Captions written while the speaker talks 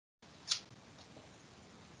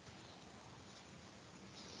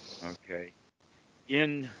Okay.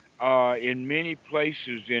 In many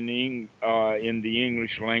places in the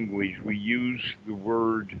English language, we use the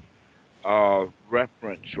word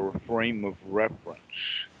reference or frame of reference,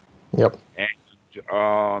 Yep.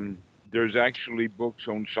 and there's actually books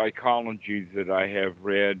on psychology that I have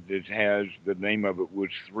read that has the name of it was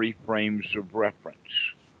Three Frames of Reference.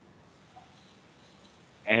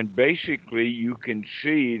 And basically, you can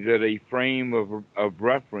see that a frame of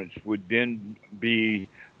reference would then be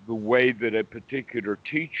the way that a particular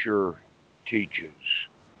teacher teaches.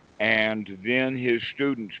 And then his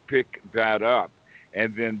students pick that up.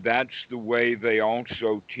 And then that's the way they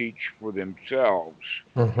also teach for themselves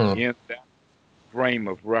Mm-hmm. in that frame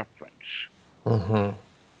of reference. Mm-hmm.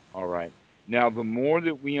 All right. Now, the more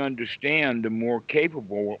that we understand, the more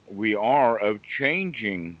capable we are of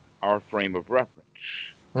changing our frame of reference.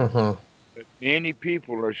 Mm-hmm. But many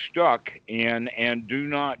people are stuck in and do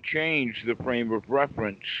not change the frame of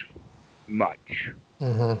reference much.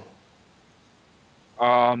 Mm-hmm.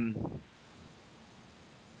 Um,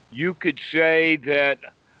 you could say that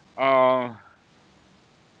uh,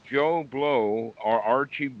 Joe Blow or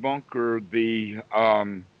Archie Bunker, the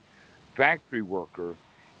factory worker,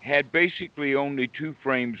 had basically only two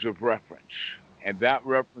frames of reference. And that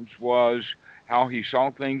reference was how he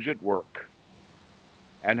saw things at work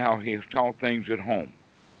and how he saw things at home.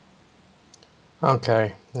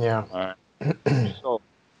 Okay. Yeah. Uh, So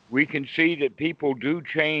we can see that people do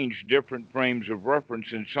change different frames of reference,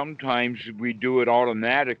 and sometimes we do it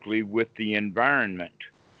automatically with the environment,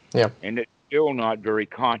 Yep. and it's still not very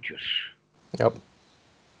conscious. Yep.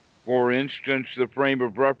 For instance, the frame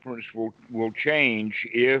of reference will change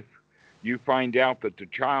if you find out that the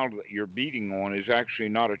child that you're beating on is actually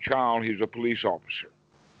not a child, he's a police officer.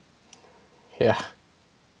 Yeah.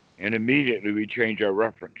 And immediately we change our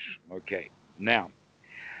reference. Okay. Now,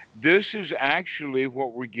 this is actually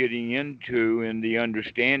what we're getting into in the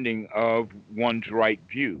understanding of one's right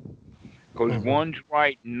view. Because Mm-hmm. one's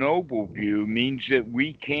right noble view means that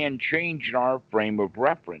we can change our frame of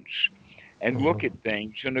reference and look Mm-hmm. at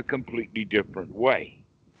things in a completely different way.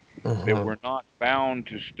 That Mm-hmm. we're not bound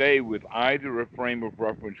to stay with either a frame of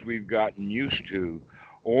reference we've gotten used to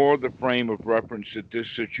or the frame of reference that this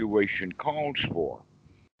situation calls for.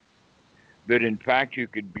 That in fact you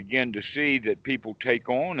could begin to see that people take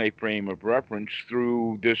on a frame of reference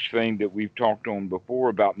through this thing that we've talked on before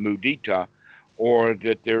about mudita, or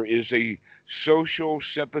that there is a social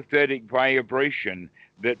sympathetic vibration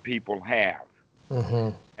that people have.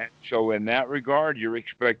 Mm-hmm. And so, in that regard, you're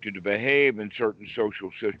expected to behave in certain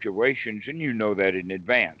social situations, and you know that in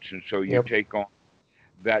advance. And so, you Yep. take on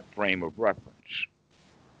that frame of reference.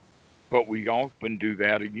 But we often do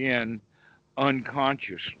that again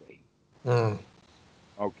unconsciously. Mm.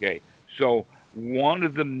 Okay, so one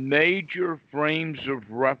of the major frames of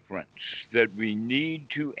reference that we need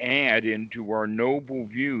to add into our noble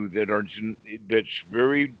view that's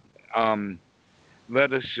very, um,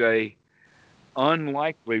 let us say,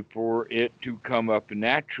 unlikely for it to come up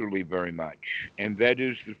naturally very much, and that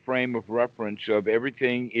is the frame of reference of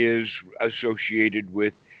everything is associated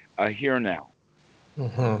with a here now,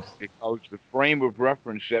 Mm-hmm. because the frame of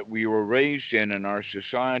reference that we were raised in our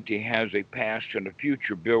society has a past and a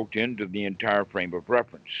future built into the entire frame of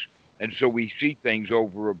reference. And so we see things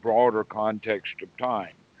over a broader context of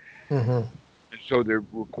time. Mm-hmm. And so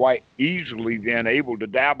we're quite easily then able to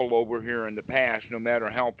dabble over here in the past, no matter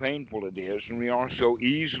how painful it is. And we also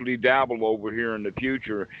easily dabble over here in the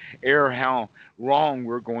future, ere how wrong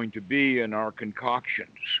we're going to be in our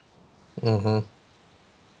concoctions. Mm-hmm.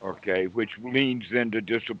 Okay, which leads then to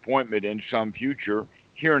disappointment in some future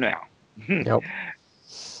here now. Yep.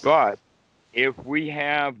 But if we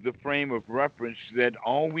have the frame of reference that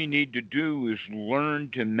all we need to do is learn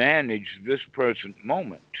to manage this present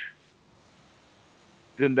moment,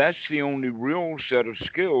 then that's the only real set of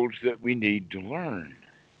skills that we need to learn.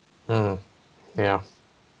 Mm. Yeah.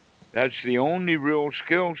 That's the only real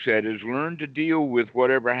skill set is learn to deal with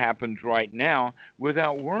whatever happens right now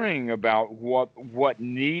without worrying about what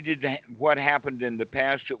happened in the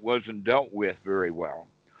past that wasn't dealt with very well,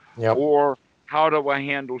 Yep. or how do I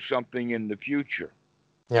handle something in the future,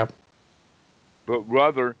 Yep. but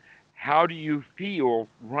rather how do you feel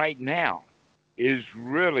right now is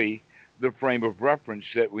really the frame of reference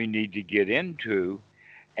that we need to get into.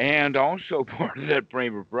 And also part of that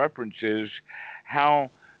frame of reference is how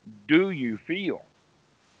do you feel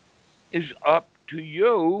is up to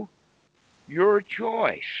you, your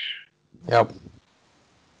choice. Yep.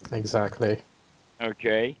 Exactly.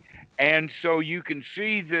 Okay. And so you can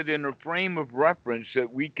see that in a frame of reference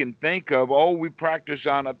that we can think of, oh, we practice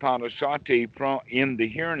anapanasati in the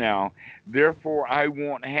here now. Therefore, I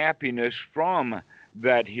want happiness from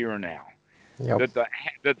that here now. Yep.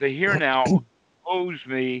 That the here now owes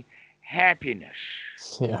me happiness.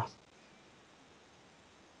 Yeah.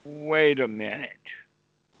 Wait a minute.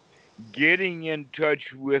 Getting in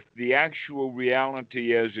touch with the actual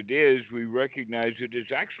reality as it is, we recognize it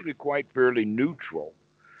is actually quite fairly neutral,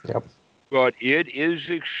 Yep. but it is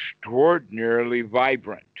extraordinarily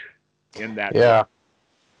vibrant in that way. Yeah.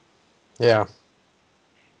 Yeah.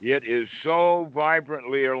 It is so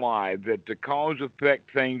vibrantly alive that the cause effect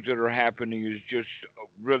things that are happening is just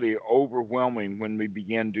really overwhelming when we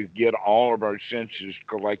begin to get all of our senses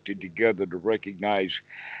collected together to recognize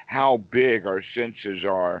how big our senses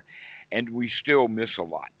are, and we still miss a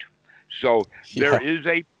lot. So there Yeah. is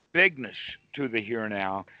a bigness to the here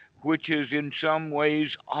now, which is in some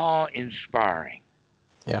ways awe inspiring.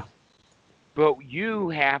 Yeah. But you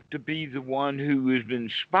have to be the one who is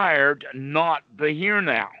inspired, not the here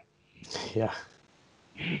now. Yeah.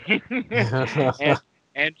 and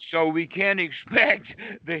and so we can't expect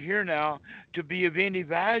the here now to be of any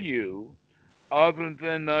value other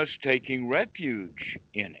than us taking refuge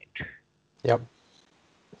in it. Yep.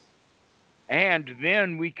 And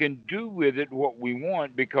then we can do with it what we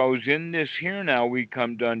want because in this here now we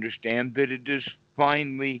come to understand that it is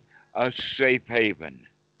finally a safe haven.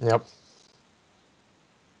 Yep.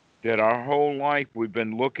 That our whole life we've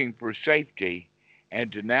been looking for safety,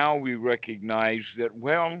 and now we recognize that,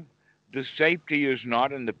 well, the safety is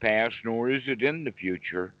not in the past nor is it in the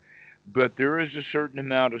future, but there is a certain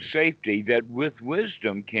amount of safety that with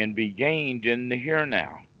wisdom can be gained in the here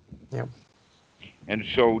now. Yep. And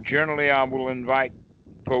so generally I will invite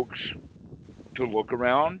folks to look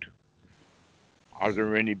around. Are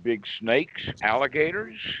there any big snakes,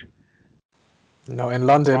 alligators, No, in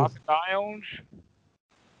London. crocodiles,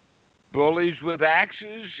 bullies with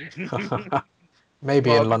axes?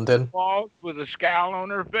 Maybe in Mother London. Claus with a scowl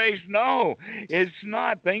on her face? No, it's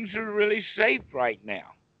not. Things are really safe right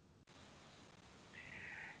now.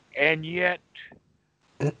 And yet,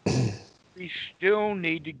 we still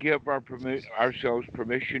need to give ourselves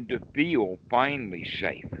permission to feel finally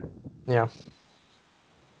safe. Yeah.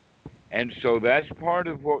 And so that's part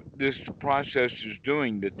of what this process is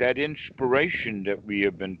doing, that inspiration that we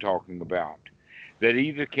have been talking about, that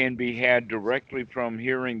either can be had directly from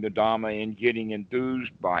hearing the Dhamma and getting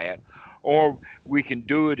enthused by it, or we can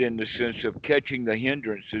do it in the sense of catching the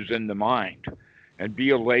hindrances in the mind and be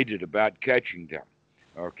elated about catching them.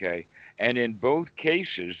 Okay? And in both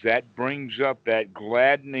cases, that brings up that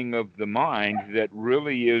gladdening of the mind that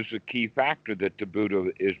really is a key factor that the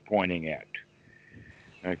Buddha is pointing at.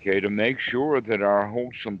 Okay, to make sure that our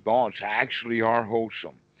wholesome thoughts actually are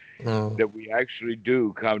wholesome, Mm. that we actually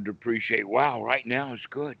do come to appreciate, wow, right now is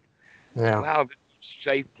good. Yeah. Wow, this is a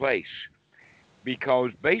safe place.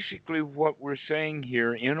 Because basically, what we're saying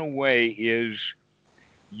here, in a way, is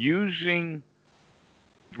using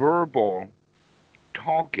verbal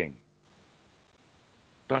talking,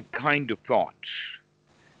 but kind of thoughts,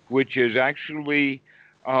 which is actually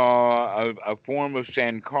a form of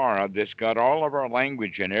Sankara that's got all of our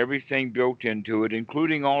language and everything built into it,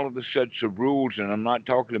 including all of the sets of rules. And I'm not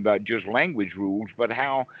talking about just language rules, but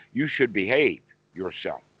how you should behave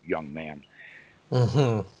yourself, young man.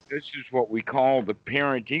 Mm-hmm. This is what we call the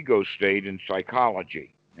parent ego state in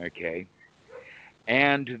psychology. Okay.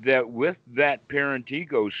 And that with that parent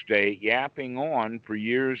ego state yapping on for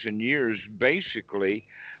years and years, basically,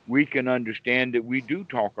 we can understand that we do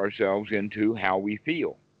talk ourselves into how we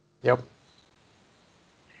feel. Yep.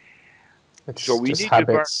 So It's we just need to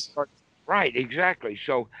habits. right, exactly.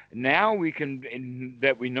 So now we can,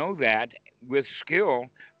 that we know that with skill,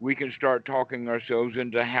 we can start talking ourselves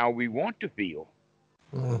into how we want to feel.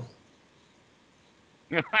 Mm.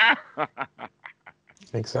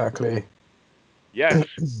 Exactly. Yes,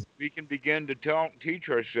 we can begin to teach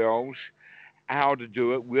ourselves how to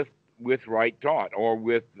do it with right thought or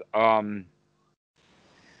with in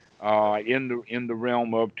the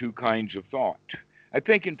realm of two kinds of thought. I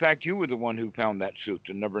think, in fact, you were the one who found that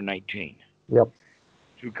sutta, number 19, Yep.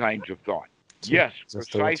 two kinds of thought. Two Yes, kinds of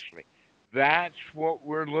thought. precisely. That's what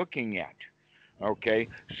we're looking at. Okay,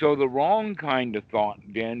 so the wrong kind of thought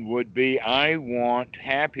then would be, I want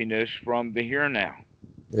happiness from the here now.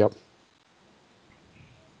 Yep.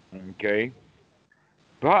 Okay,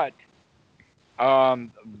 but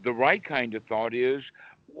the right kind of thought is,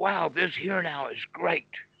 wow, this here now is great.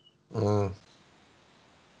 Mm.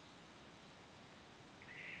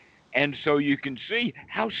 And so you can see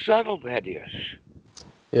how subtle that is.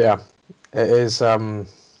 Yeah. It is.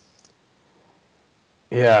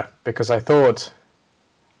 Yeah, because I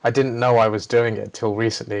didn't know I was doing it till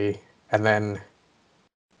recently, and then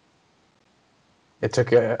it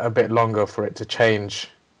took a bit longer for it to change.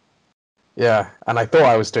 Yeah, and I thought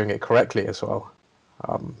I was doing it correctly as well.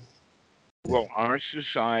 Um, Well, our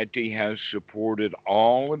society has supported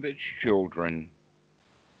all of its children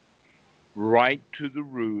right to the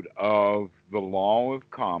root of the law of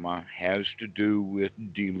karma has to do with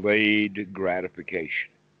delayed gratification.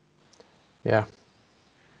 yeah,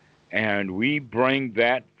 And we bring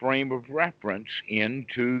that frame of reference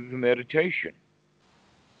into the meditation.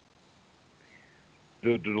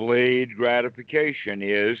 The delayed gratification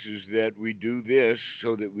is that we do this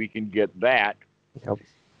so that we can get that, yep.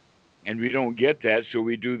 and we don't get that, so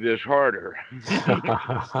we do this harder.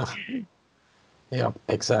 Yep,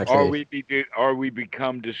 or exactly. we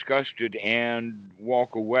become disgusted and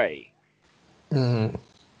walk away. Mm,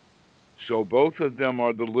 So both of them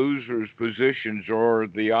are the loser's positions or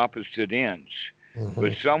the opposite ends.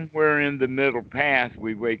 But hmm. somewhere in the middle path,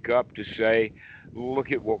 we wake up to say,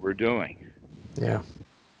 look at what we're doing. Yeah,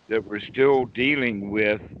 That we're still dealing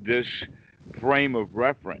with this frame of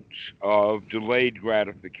reference of delayed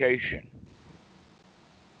gratification.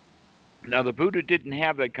 Now, the Buddha didn't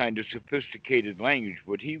have that kind of sophisticated language,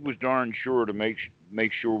 but he was darn sure to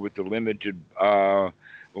make sure with the limited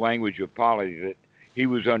language of Pali that he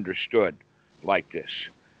was understood like this,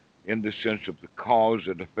 in the sense of the cause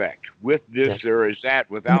and effect. With this, yep, there is that.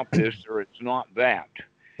 Without this, there is not that.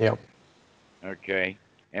 yep. Okay,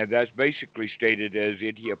 and that's basically stated as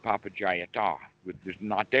idia papajayata, which is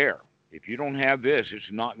not there. If you don't have this,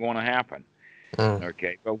 it's not going to happen. Mm,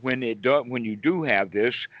 Okay, but when you do have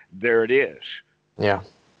this, there it is. yeah,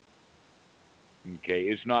 Okay,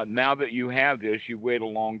 it's not now that you have this, you wait a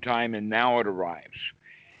long time and now it arrives.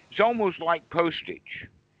 It's almost like postage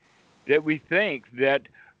that we think that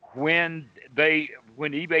when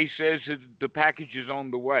when eBay says that the package is on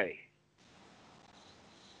the way,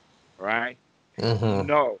 right? hmm.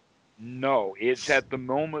 No, no, it's at the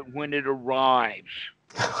moment when it arrives,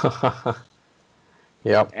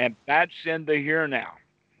 Yep, and that's in the here now.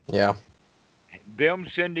 yeah, Them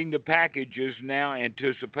sending the package is now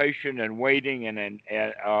anticipation and waiting and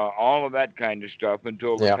all of that kind of stuff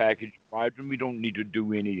until the yeah. package arrives, and we don't need to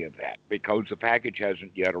do any of that because the package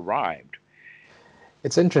hasn't yet arrived.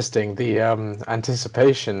 It's interesting the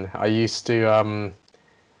anticipation. I used to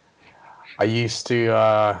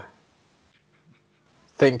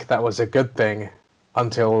think that was a good thing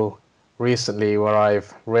until recently, where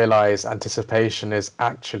I've realized anticipation is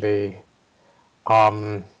actually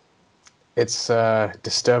um, it's a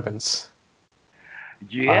disturbance.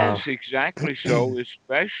 Yes, Uh, exactly so,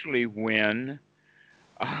 especially when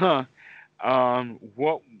uh,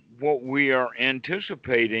 what we are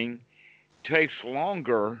anticipating takes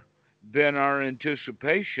longer than our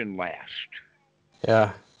anticipation lasts.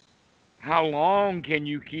 yeah, How long can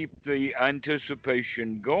you keep the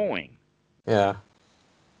anticipation going? yeah.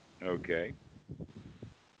 Okay.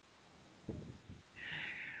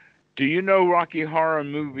 Do you know Rocky Horror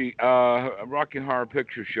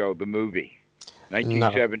Picture Show, the movie, No,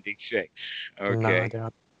 1976? no Okay,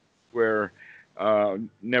 idea. where,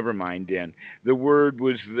 never mind. Then the word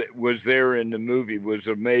was there in the movie was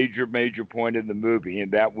a major point in the movie,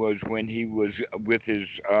 and that was when he was with his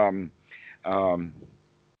um,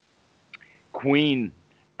 Queen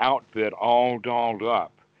outfit all dolled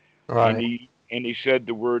up, and Right. he said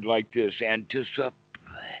the word like this: anticipation.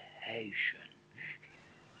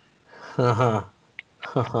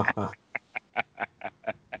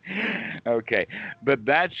 Okay, but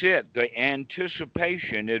that's it. The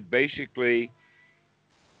anticipation is basically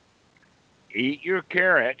eat your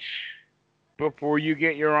carrots before you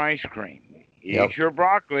get your ice cream. Yep. Eat your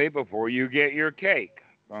broccoli before you get your cake.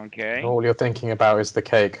 Okay? All you're thinking about is the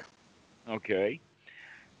cake. Okay.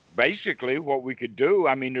 Basically, what we could do,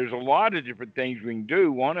 I mean, there's a lot of different things we can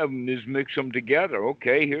do. One of them is mix them together.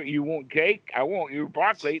 Okay, here, you want cake? I want your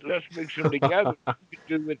broccoli. Let's mix them together. You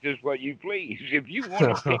can do with this what you please. If you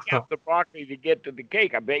want to pick out the broccoli to get to the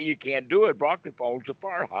cake, I bet you can't do it. Broccoli falls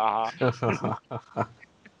apart. Ha ha.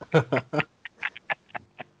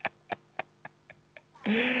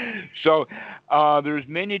 So there's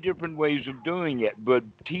many different ways of doing it, but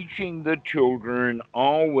teaching the children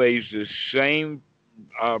always the same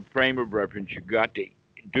frame of reference. You got to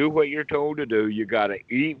do what you're told to do. You got to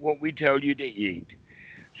eat what we tell you to eat,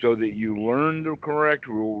 so that you learn the correct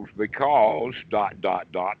rules. Because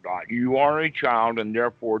you are a child and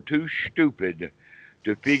therefore too stupid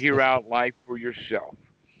to figure out life for yourself.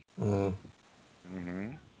 Mm, hmm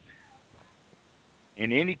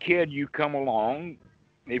And any kid you come along,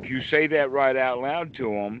 if you say that right out loud to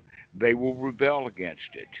them, they will rebel against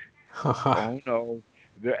it. Oh no.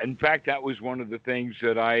 In fact, that was one of the things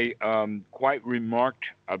that I quite remarked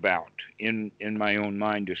about in my own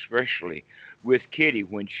mind, especially with Kitty.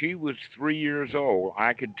 When she was 3 years old,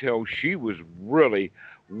 I could tell she was really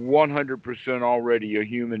 100% already a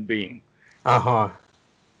human being. Uh-huh.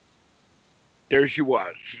 There she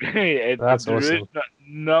was. That's There is awesome.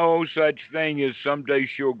 no such thing as someday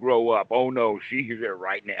she'll grow up. Oh no, she's there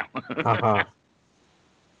right now. Uh-huh.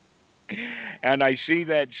 And I see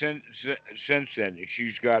that since then.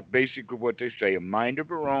 She's got basically what they say, a mind of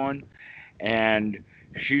her own, and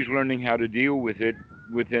she's learning how to deal with it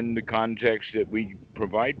within the context that we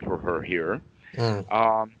provide for her here. Mm.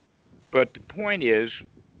 Um, but the point is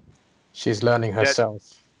She's learning that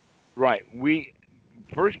herself. right, we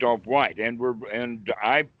first off right, and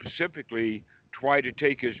I specifically try to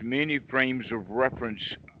take as many frames of reference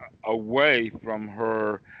away from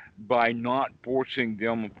her by not forcing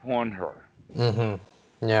them upon her.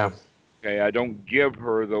 Mm-hmm. Yeah. Okay, I don't give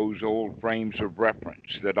her those old frames of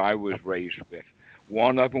reference that I was raised with.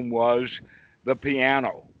 One of them was the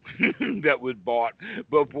piano that was bought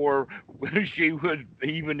before she was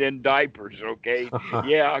even in diapers. Okay,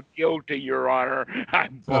 yeah, guilty, Your Honor. I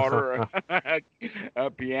bought her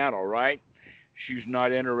a piano, right? She's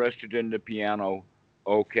not interested in the piano.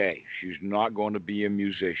 Okay, she's not going to be a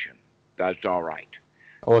musician. That's all right.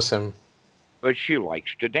 Awesome. But she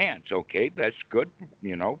likes to dance. Okay, that's good.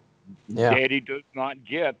 You know, Yeah. Daddy does not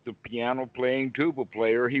get the piano playing tuba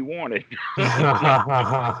player he wanted.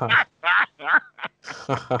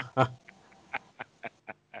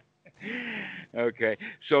 Okay,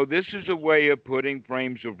 so this is a way of putting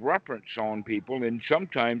frames of reference on people, and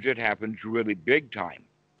sometimes it happens really big time.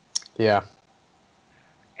 Yeah.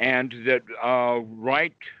 And that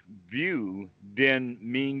right view then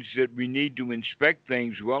means that we need to inspect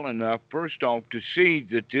things well enough, first off, to see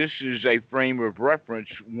that this is a frame of reference,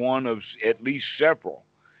 one of at least several,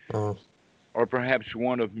 Mm. or perhaps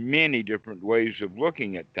one of many different ways of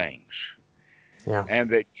looking at things. Yeah. And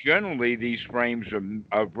that generally these frames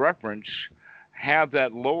of reference have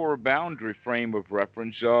that lower boundary frame of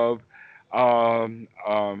reference of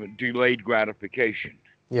delayed gratification.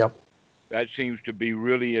 Yep. That seems to be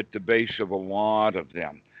really at the base of a lot of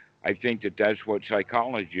them. I think that that's what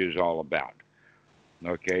psychology is all about.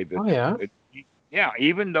 Okay, Oh yeah. yeah,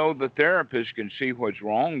 even though the therapist can see what's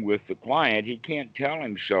wrong with the client, he can't tell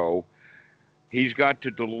him so. He's got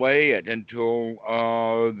to delay it until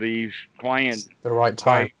the client, It's the right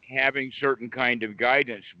time. by having certain kind of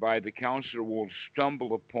guidance by the counselor, will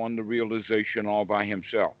stumble upon the realization all by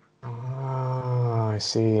himself. Ah, I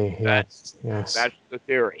see. That Yes. Yes. that's the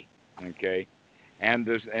theory. Okay, and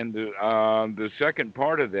the second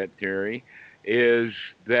part of that theory is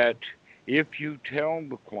that if you tell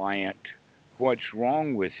the client what's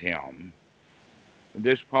wrong with him,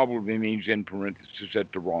 this probably means in parentheses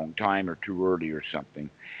at the wrong time or too early or something,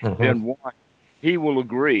 Mm-hmm. then one, he will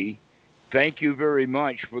agree, thank you very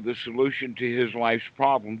much for the solution to his life's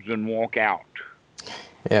problems, and walk out.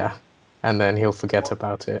 Yeah. And then he'll forget Or,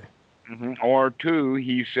 about it. or two,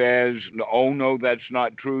 he says, oh no, that's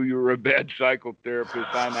not true. You're a bad psychotherapist.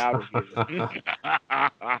 I'm out of here.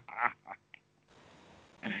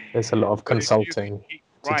 There's a lot of But if you can consulting keep,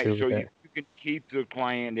 to right, do so with you, it. you can keep the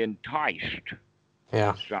client enticed.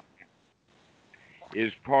 Yeah. So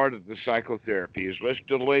is part of the psychotherapy is let's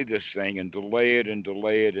delay this thing and delay it and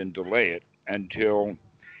delay it and delay it until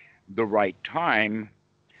the right time,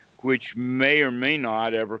 which may or may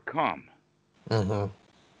not ever come. Mm-hmm.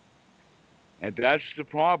 And that's the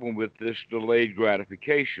problem with this delayed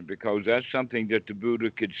gratification, because that's something that the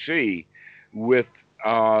Buddha could see with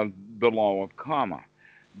uh, the law of karma.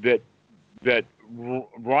 That that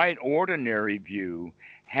right ordinary view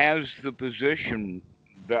has the position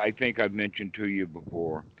that I think I've mentioned to you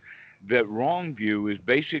before. That wrong view is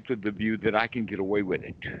basically the view that I can get away with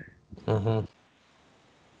it.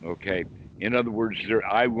 Mm-hmm. Okay. In other words,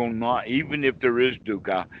 I will not, even if there is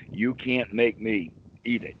dukkha, you can't make me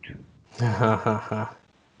eat it.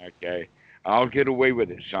 Okay. I'll get away with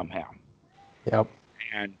it somehow. Yep.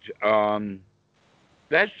 And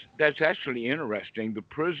that's actually interesting. The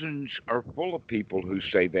prisons are full of people who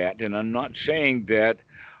say that, and I'm not saying that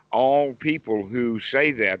all people who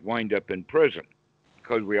say that wind up in prison,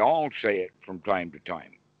 because we all say it from time to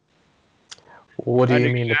time. What do An you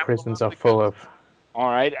mean the example prisons of are the full of? all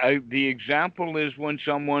right, the example is when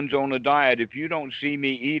someone's on a diet. If you don't see me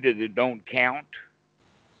eat it, it don't count.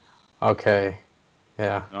 Okay.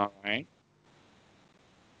 Yeah. All right.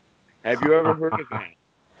 Have you ever heard of that?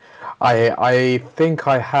 I think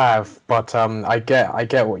I have, but I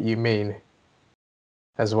get what you mean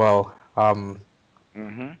as well.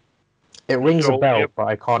 Mm-hmm. It rings a So bell, if but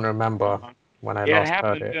I can't remember uh, when I it last heard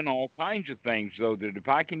happens it. in all kinds of things, though, that if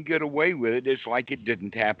I can get away with it, it's like it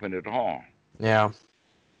didn't happen at all. Yeah,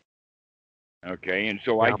 Okay, and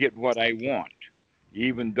so I yeah, get what I want,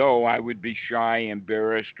 even though I would be shy,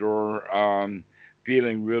 embarrassed, or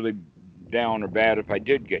feeling really down or bad if I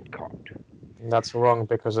did get caught. that's wrong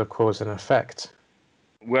because of cause and effect.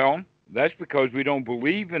 Well, that's because we don't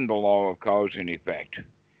believe in the law of cause and effect.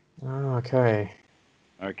 Oh, okay.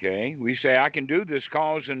 Okay, we say I can do this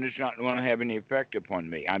cause and it's not going to have any effect upon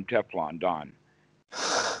me. I'm Teflon Don.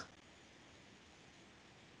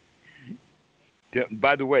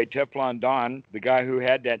 By the way, Teflon Don, the guy who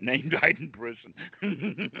had that name, died in prison.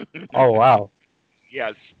 Oh, wow.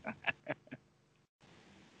 Yes,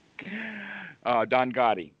 Don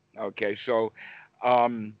Gotti. Okay, so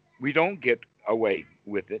we don't get away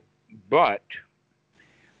with it, but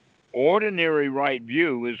ordinary right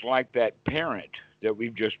view is like that parent that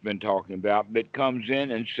we've just been talking about that comes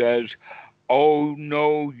in and says, "Oh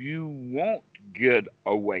no, you won't get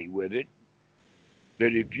away with it.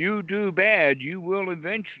 That if you do bad, you will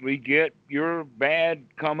eventually get your bad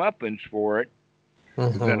comeuppance for it."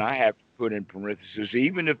 Then Mm-hmm. I have to put in parentheses,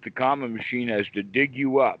 even if the common machine has to dig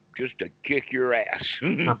you up just to kick your ass.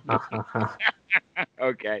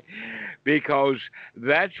 Okay, because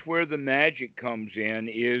that's where the magic comes in,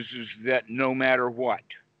 is that no matter what.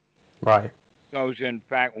 Right. Because in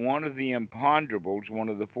fact, one of the imponderables, one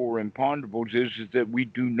of the four imponderables, is that we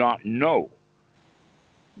do not know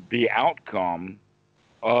the outcome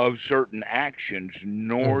of certain actions,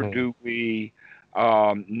 nor Mm-hmm. do we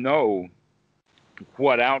know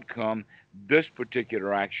what outcome this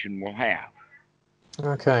particular action will have.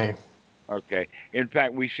 Okay. Okay. In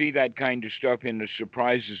fact, we see that kind of stuff in the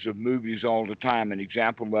surprises of movies all the time. An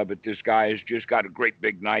example of it: this guy has just got a great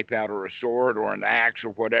big knife out, or a sword, or an axe,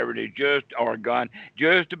 or whatever it is, or a gun,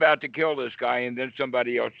 just about to kill this guy, and then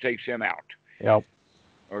somebody else takes him out. Yep.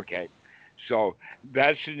 Okay. So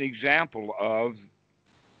that's an example of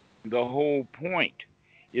the whole point,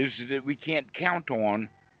 is that we can't count on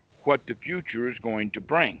what the future is going to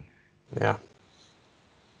bring. Yeah.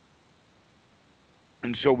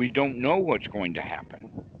 And so we don't know what's going to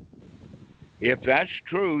happen. If that's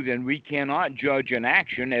true, then we cannot judge an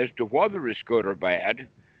action as to whether it's good or bad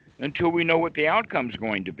until we know what the outcome's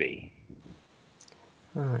going to be.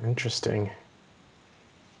 Oh, interesting.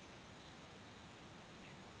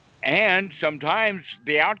 And sometimes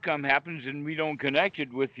the outcome happens and we don't connect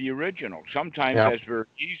it with the original. Sometimes Yep. that's very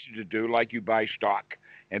easy to do, like you buy stock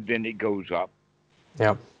and then it goes up.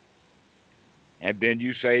 Yep. And then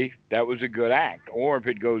you say that was a good act. Or if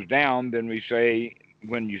it goes down, then we say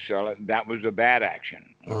when you sell it, that was a bad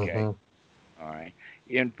action. Okay. Mm-hmm. All right.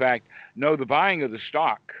 In fact, no, the buying of the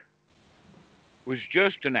stock was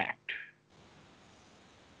just an act,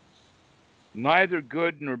 neither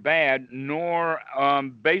good nor bad, nor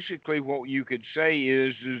basically what you could say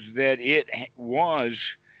is that it was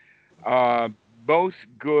uh, both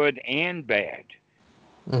good and bad.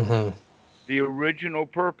 Mm-hmm. The original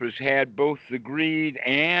purpose had both the greed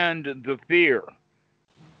and the fear.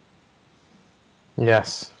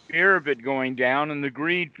 Yes. Fear of it going down and the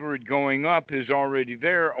greed for it going up is already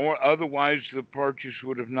there, or otherwise the purchase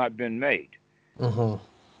would have not been made. Mm-hmm.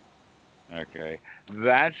 Okay,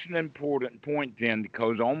 that's an important point then,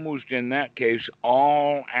 because almost in that case,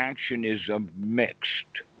 all action is mixed.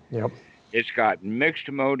 Yep. It's got mixed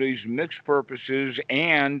motives, mixed purposes,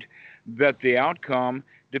 and that the outcome,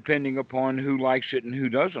 depending upon who likes it and who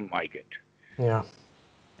doesn't like it. Yeah.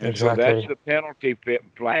 And so that's Exactly. the penalty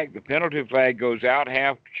flag. The penalty flag goes out,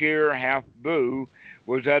 half cheer, half boo.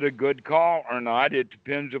 Was that a good call or not? It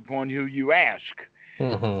depends upon who you ask.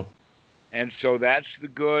 Mm-hmm. And so that's the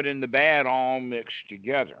good and the bad all mixed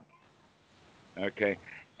together. Okay.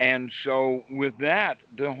 And so, with that,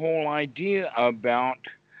 the whole idea about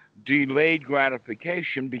delayed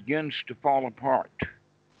gratification begins to fall apart.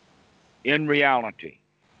 In reality,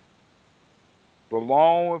 the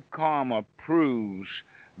law of karma proves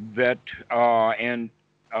that and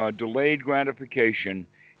delayed gratification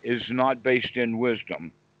is not based in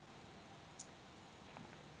wisdom.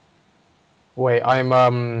 Wait, I'm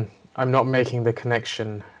not making the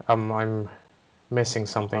connection. I'm missing All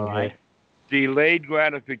something here. right. Delayed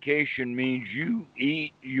gratification means you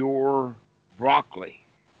eat your broccoli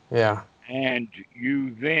Yeah. and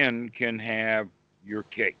you then can have your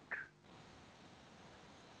cake.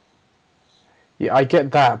 Yeah, I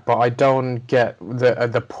get that, but I don't get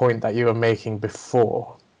the point that you were making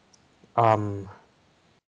before. Um,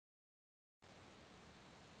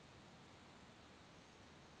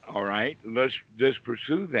 All right, let's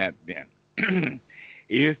pursue that then.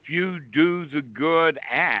 If you do the good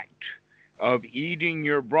act, of eating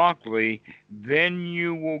your broccoli, then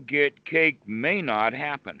you will get cake may not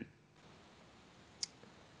happen.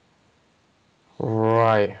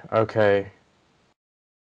 Right. Okay.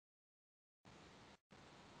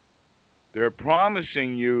 They're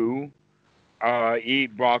promising you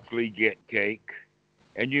eat broccoli, get cake,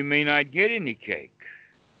 and you may not get any cake.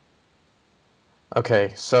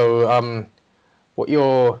 Okay. So what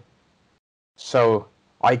you're so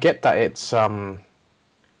I get that it's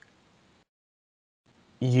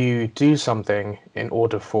you do something in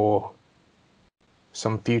order for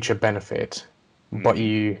some future benefit, but Hmm.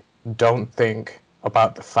 you don't think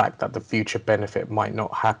about the fact that the future benefit might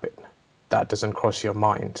not happen. That doesn't cross your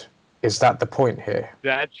mind. Is that the point here?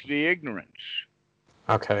 That's the ignorance.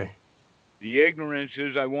 Okay. The ignorance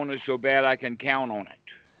is I want it so bad I can count on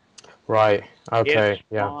it. Right. It's Okay.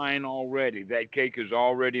 Yeah. mine already. That cake is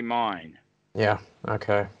already mine. Yeah.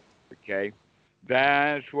 Okay. Okay?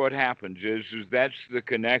 That's what happens is that's the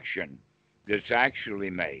connection that's actually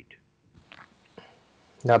made.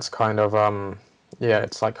 That's kind of yeah,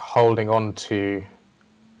 it's like holding on to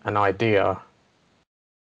an idea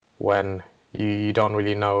when you don't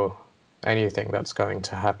really know anything that's going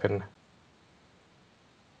to happen.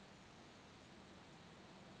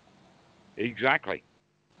 Exactly.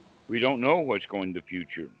 We don't know what's going in the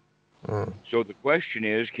future. Mm. So the question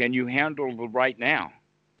is, can you handle the right now?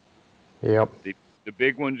 Yep. The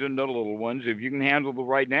big ones and the little ones. If you can handle the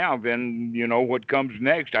right now, then you know what comes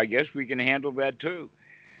next. I guess we can handle that too.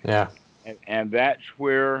 Yeah. And that's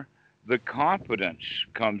where the confidence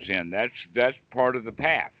comes in. That's part of the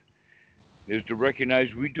path is to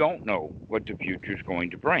recognize we don't know what the future is going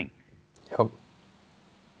to bring, Yep.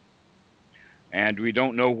 and we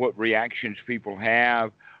don't know what reactions people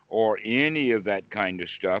have or any of that kind of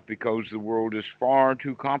stuff because the world is far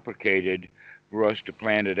too complicated for us to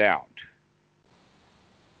plan it out.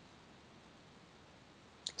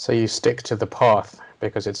 So you stick to the path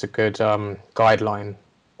because it's a good guideline.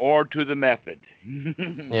 Or to the method.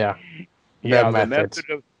 Yeah. The Yeah,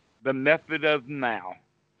 method. the method of now.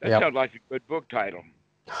 That Yep. sounds like a good book title.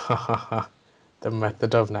 The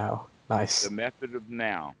method of now. The Nice. method of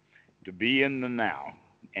now, to be in the now,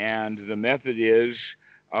 and the method is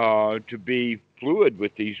to be fluid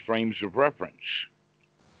with these frames of reference,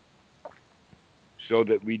 so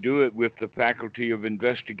that we do it with the faculty of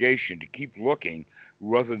investigation to keep looking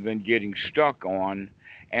rather than getting stuck on.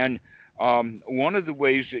 And one of the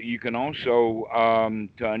ways that you can also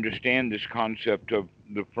to understand this concept of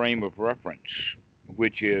the frame of reference,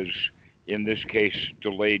 which is in this case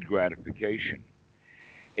delayed gratification,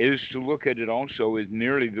 is to look at it also as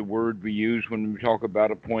merely the word we use when we talk about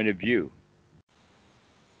a point of view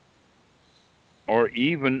or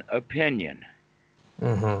even opinion.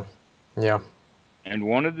 Mm-hmm. Yeah. And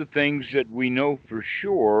one of the things that we know for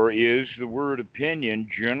sure is the word opinion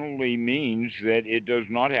generally means that it does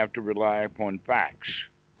not have to rely upon facts.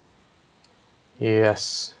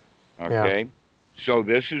 Yes. Yeah. Okay? So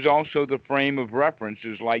this is also the frame of reference,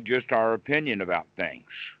 is like just our opinion about things.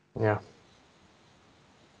 Yeah.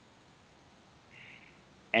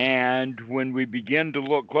 And when we begin to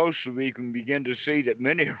look closely, we can begin to see that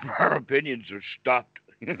many of our opinions are stuffed.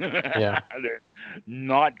 Yeah. They're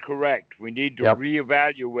not correct. We need to Yep.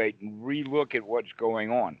 reevaluate and relook at what's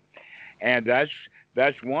going on. And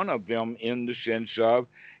that's one of them in the sense of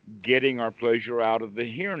getting our pleasure out of the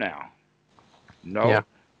here now. Yeah. Nope,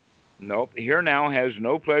 nope. Here now has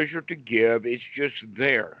no pleasure to give. It's just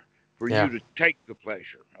there for you Yeah. to take the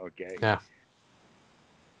pleasure. Okay. Yeah.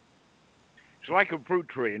 It's like a fruit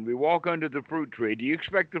tree, and we walk under the fruit tree. Do you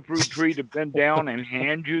expect the fruit tree to bend down and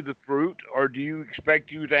hand you the fruit, or do you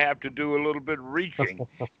expect you to have to do a little bit of reaching?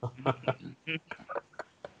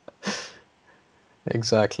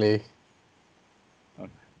 Exactly.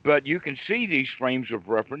 But you can see these frames of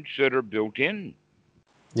reference that are built in.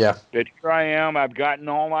 Yeah. That here I am, I've gotten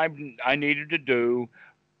all I needed to do.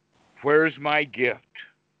 Where's my gift?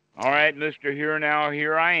 All right, Mister Here Now,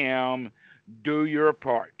 here I am. Do your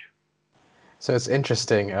part. So it's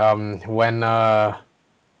interesting. When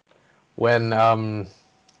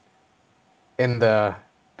in the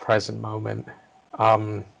present moment,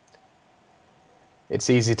 um, it's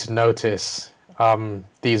easy to notice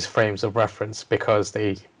these frames of reference because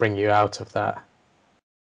they bring you out of that.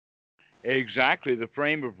 Exactly. The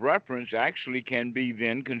frame of reference actually can be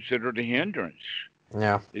then considered a hindrance.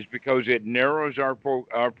 Yeah. Is because it narrows our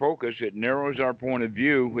focus, it narrows our point of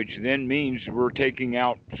view, which then means we're taking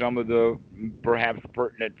out some of the perhaps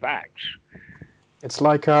pertinent facts. It's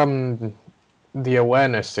like the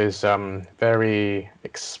awareness is very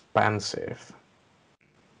expansive.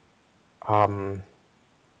 Um,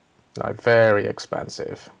 like very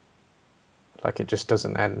expansive. Like it just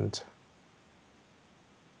doesn't end.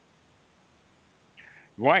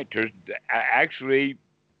 Right. Actually,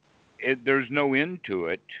 there's no end to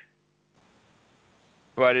it,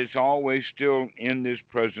 but it's always still in this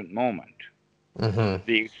present moment. Mm-hmm.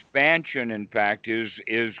 The expansion, in fact, is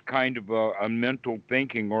kind of a mental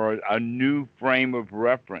thinking or a new frame of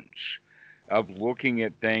reference of looking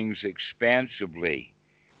at things expansively.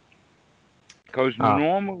 Because Ah,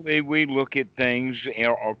 normally we look at things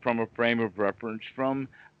or from a frame of reference from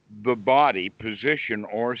the body position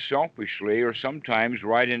or selfishly or sometimes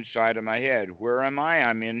right inside of my head. Where am I?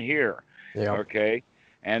 I'm in here. yeah, Okay.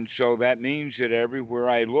 And so that means that everywhere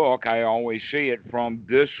I look, I always see it from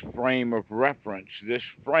this frame of reference, this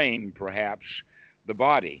frame, perhaps, the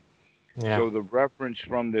body. yeah, So the reference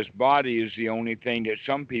from this body is the only thing that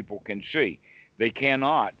some people can see. They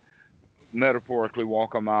cannot metaphorically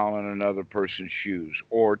walk a mile in another person's shoes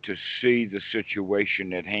or to see the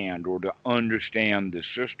situation at hand or to understand the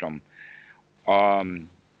system um,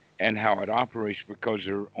 and how it operates because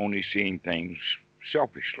they're only seeing things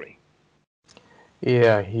selfishly.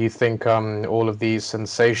 yeah. You think all of these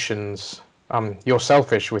sensations, you're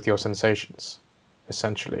selfish with your sensations,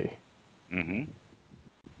 essentially. Hmm.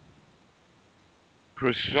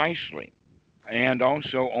 Precisely. And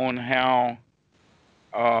also on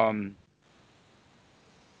um,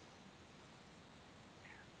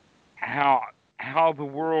 how how the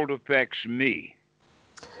world affects me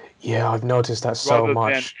Yeah, I've noticed that so rather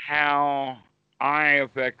than much. how I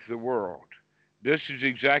affect the world. This is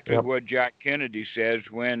exactly Yep. what Jack Kennedy says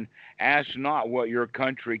when ask not what your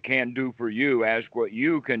country can do for you, ask what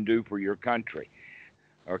you can do for your country.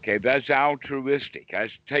 Okay, that's altruistic.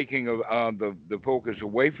 That's taking the focus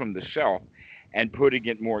away from the self and putting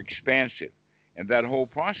it more expansive. And that whole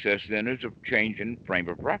process then is a change in frame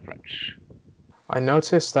of reference. I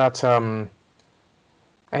noticed that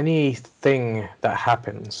anything that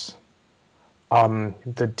happens,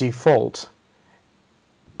 the default,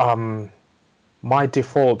 um, my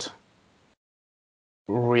default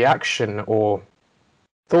reaction or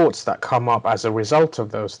thoughts that come up as a result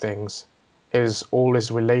of those things is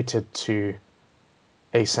always related to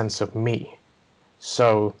a sense of me.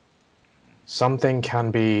 So something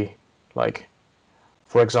can be like,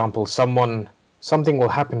 for example, something will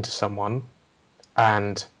happen to someone,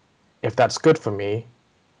 and if that's good for me,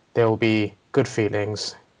 there will be good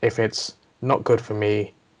feelings. If it's not good for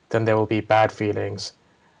me, then there will be bad feelings.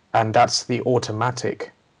 And that's the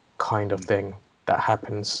automatic kind of thing that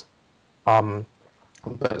happens. Um,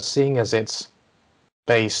 but seeing as it's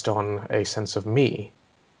based on a sense of me,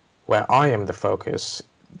 where I am the focus,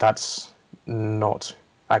 that's not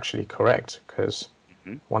actually correct because,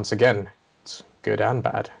 Mm-hmm. once again, it's good and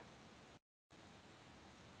bad.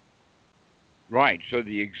 Right. So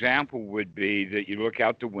the example would be that you look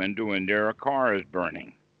out the window and there a car is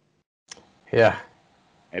burning. Yeah,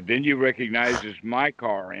 And then you recognize it's my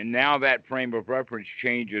car. And now that frame of reference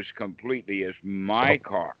changes completely as my yep,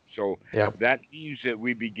 car. So yep, that means that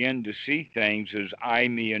we begin to see things as I,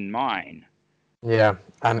 me, and mine. yeah.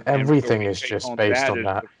 And And so everything we is take just on based that on as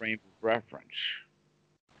that. the frame of reference.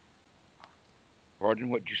 Pardon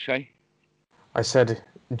what you say? I said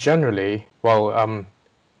generally, well,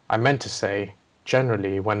 I meant to say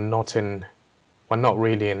generally when not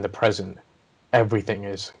really in the present, everything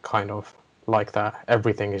is kind of like that.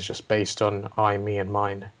 Everything is just based on I, me, and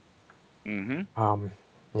mine. Mm-hmm. Um,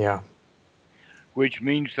 yeah, Which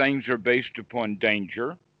means things are based upon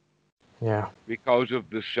danger yeah, because of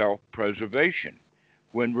the self preservation.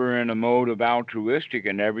 When we're in a mode of altruistic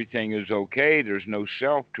and everything is okay, there's no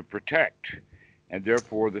self to protect, and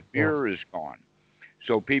therefore the yeah, fear is gone.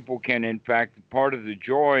 So people can, in fact, part of the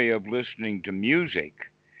joy of listening to music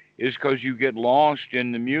is because you get lost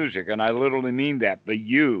in the music. And I literally mean that. The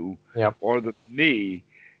you yep. or the me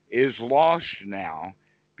is lost now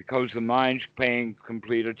because the mind's paying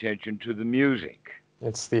complete attention to the music.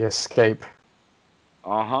 It's the escape.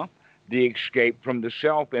 Uh huh. The escape from the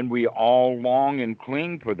self, and we all long and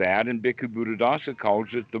cling for that. And Bhikkhu Buddhadasa calls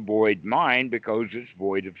it the void mind because it's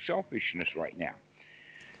void of selfishness right now.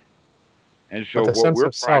 And But so, the what sense we're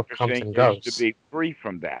of self comes practicing and is to goes. be free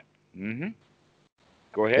from that. Hmm.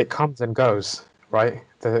 Go It ahead. comes and goes, right?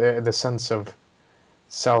 The sense of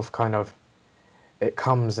self kind of it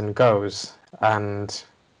comes and goes, and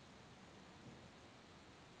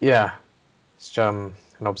yeah, it's an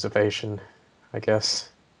observation, I guess.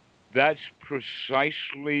 That's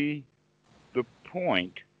precisely the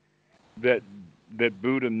point that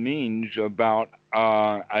Buddha means about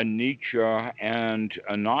anicca and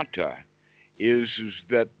anatta is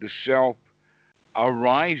that the self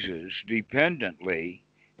arises dependently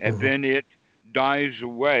and Hmm. then it dies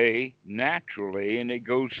away naturally and it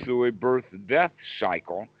goes through a birth death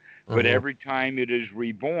cycle. But Mm-hmm. every time it is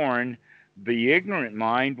reborn, the ignorant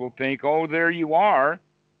mind will think, oh, there you are,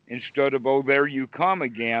 instead of, oh, there you come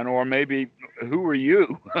again, or maybe, who are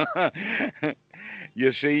you?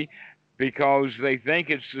 You see, because they think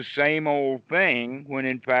it's the same old thing, when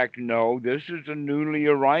in fact, no, this is a newly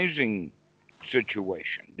arising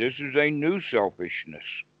situation. This is a new selfishness.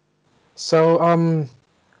 So,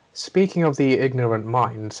 speaking of the ignorant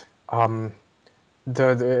mind,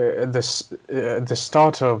 the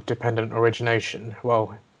start of dependent origination.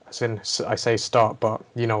 Well, as in I say start, but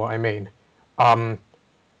you know what I mean. Um,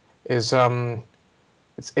 is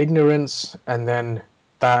it's ignorance, and then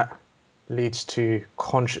that leads to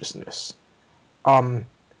consciousness. Um,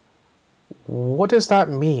 what does that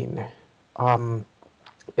mean? Um,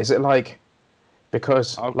 is it like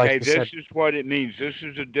because, like Okay, you this said, is what it means. This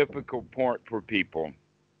is a difficult part for people.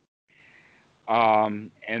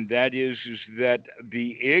 And that is that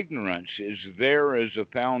the ignorance is there as a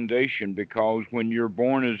foundation, because when you're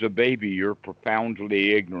born as a baby, you're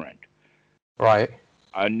profoundly ignorant. right?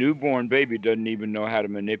 A newborn baby doesn't even know how to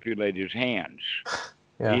manipulate his hands.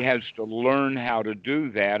 He Yeah. has to learn how to do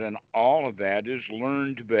that, and all of that is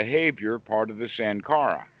learned behavior, part of the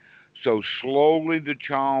sankara. So slowly the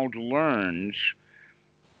child learns,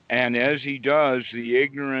 and as he does, the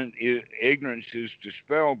ignorance is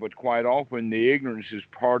dispelled, but quite often the ignorance is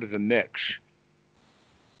part of the mix.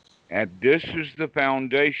 And this is the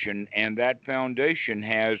foundation, and that foundation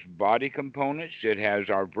has body components. It has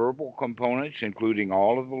our verbal components, including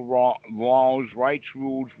all of the laws, rights,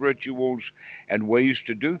 rules, rituals, and ways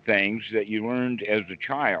to do things that you learned as a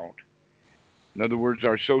child. In other words,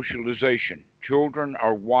 our socialization. Children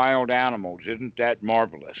are wild animals. Isn't that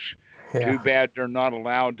marvelous? Yeah. Too bad they're not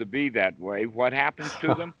allowed to be that way. What happens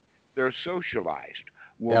to them? They're socialized.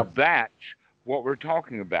 Well, Yep. that's what we're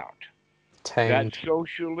talking about. That Tamed.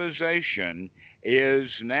 socialization is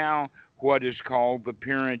now what is called the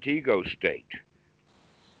parent ego state,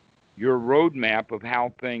 your roadmap of how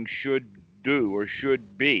things should do or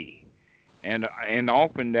should be. And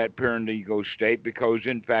often that parent ego state, because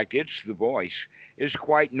in fact it's the voice, is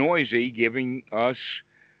quite noisy, giving us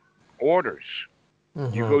orders. You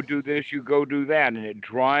Mm-hmm. go do this, you go do that, and it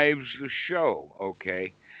drives the show,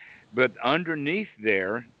 okay? But underneath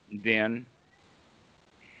there, then,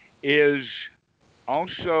 is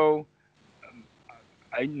also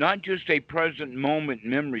not just a present moment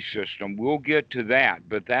memory system. We'll get to that,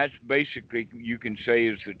 but that's basically, you can say,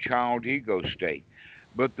 is the child ego state.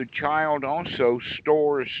 But the child also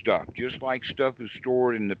stores stuff, just like stuff is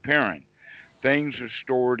stored in the parent. Things are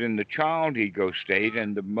stored in the child ego state,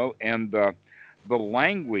 and the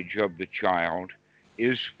language of the child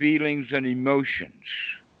is feelings and emotions.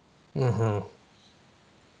 Mm-hmm.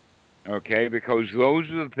 Okay, because those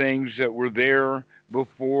are the things that were there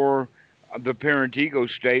before the parent ego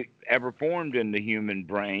state ever formed in the human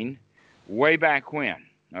brain, way back when.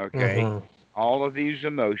 Okay, Mm-hmm. all of these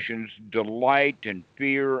emotions, delight and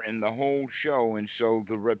fear, and the whole show. And so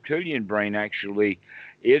the reptilian brain, actually,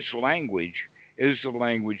 its language is the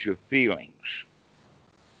language of feelings.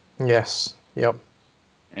 Yes. Yep.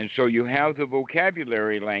 And so you have the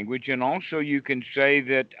vocabulary language, and also you can say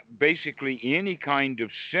that basically any kind of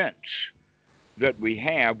sense that we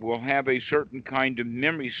have will have a certain kind of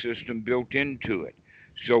memory system built into it.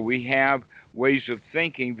 So we have ways of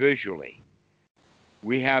thinking visually.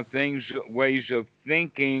 We have ways of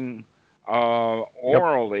thinking Yep.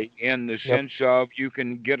 orally, in the Yep. sense of you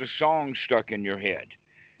can get a song stuck in your head.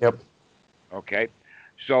 Yep. Okay?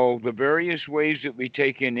 So the various ways that we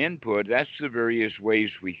take in input, that's the various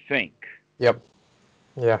ways we think. Yep.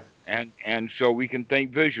 Yeah. And so we can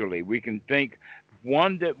think visually. We can think.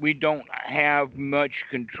 One that we don't have much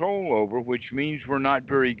control over, which means we're not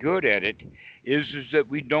very good at it, is that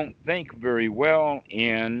we don't think very well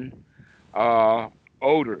in uh,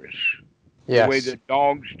 odors, the way Yes. that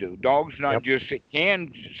dogs do. Dogs not Yep. just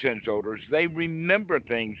can sense odors, they remember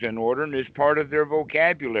things in order, and it's part of their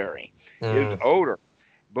vocabulary is Mm. odor.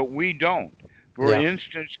 But we don't. For Yeah.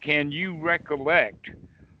 instance, can you recollect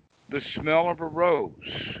the smell of a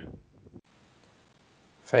rose?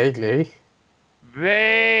 Vaguely.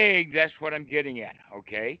 Vague. That's what I'm getting at.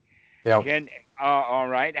 Okay. Yep. Can all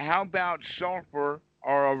right. How about sulfur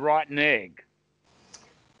or a rotten egg?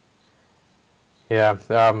 Yeah.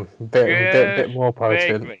 Bit Just more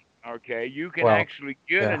potent. vaguely. Okay. You can Well. actually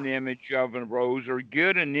get Yeah. an image of a rose or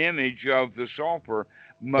get an image of the sulfur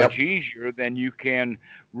much Yep. easier than you can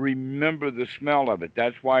remember the smell of it.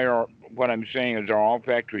 That's why what I'm saying is our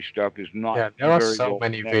olfactory stuff is not Yeah. There are very so well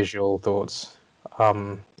many connected. visual thoughts.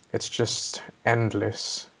 It's just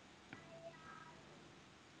endless.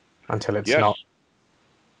 until it's Yes, not.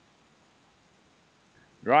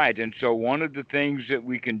 right. And so one of the things that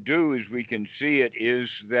we can do is we can see it is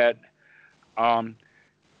that um,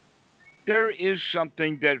 there is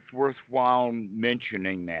something that's worthwhile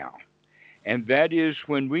mentioning now. And that is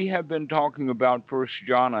when we have been talking about First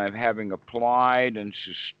John of having applied and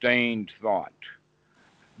sustained thought.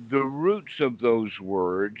 The roots of those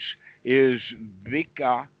words is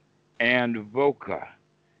vika and voca,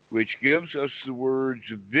 which gives us the words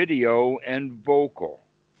video and vocal.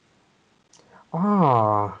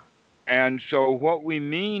 Ah, And so what we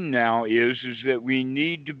mean now is that we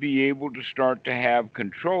need to be able to start to have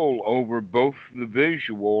control over both the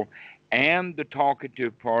visual and the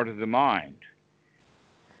talkative part of the mind,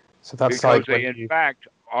 so that's because like they when in you. fact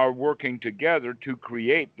are working together to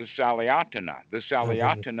create the Salayatana. The Hmm.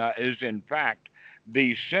 Salayatana is in fact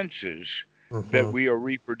these senses that Hmm. we are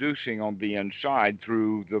reproducing on the inside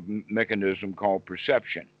through the mechanism called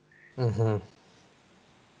perception. Hmm.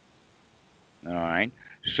 All right.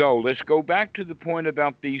 So let's go back to the point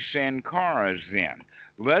about these sankharas then.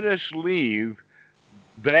 Let us leave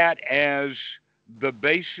that as the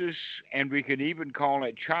basis, and we could even call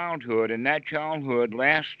it childhood, and that childhood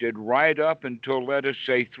lasted right up until, let us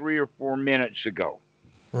say, 3 or 4 minutes ago.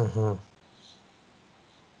 Hmm.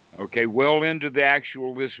 Okay, well into the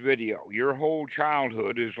actual this video. Your whole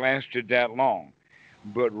childhood has lasted that long.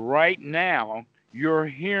 But right now, you're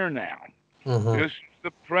here now. Hmm. This is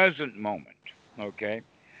the present moment. Okay?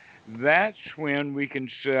 That's when we can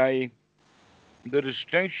say the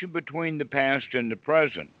distinction between the past and the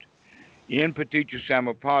present in Paticca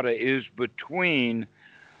Samuppada is between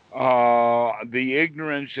the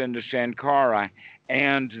ignorance and the sankhara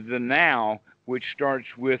and the now, which starts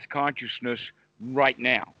with consciousness right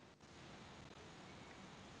now.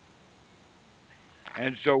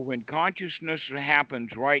 And so when consciousness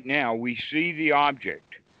happens right now, we see the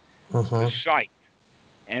object, the Hmm. sight,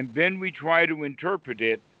 and then we try to interpret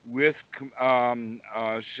it with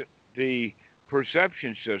the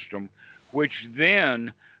perception system, which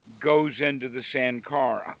then goes into the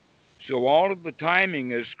sankhara. So all of the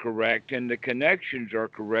timing is correct and the connections are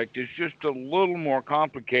correct. It's just a little more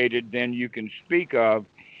complicated than you can speak of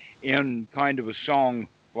in kind of a song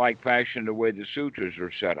like fashion, the way the sutras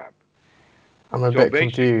are set up. I'm a So bit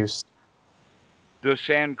basically, confused. the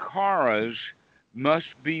sankharas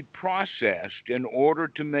must be processed in order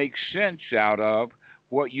to make sense out of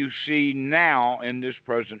what you see now in this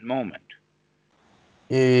present moment.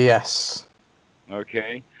 Yes.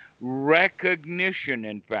 Okay? Recognition,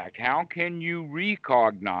 in fact. How can you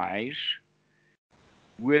recognize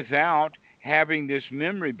without having this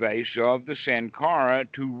memory base of the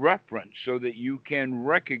sankhara to reference so that you can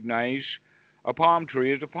recognize a palm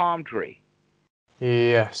tree as a palm tree?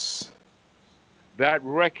 Yes. That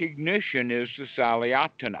recognition is the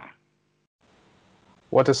salayatana.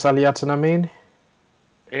 What does Salyatana mean?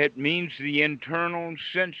 It means the internal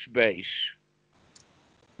sense base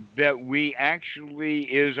that we actually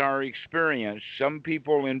is our experience. Some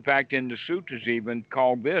people, in fact, in the sutras even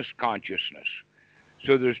call this consciousness.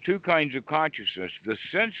 So there's two kinds of consciousness, the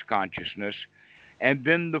sense consciousness and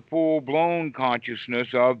then the full blown consciousness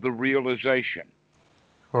of the realization.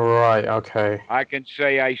 Right, okay. I can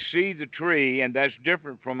say I see the tree, and that's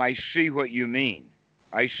different from I see what you mean.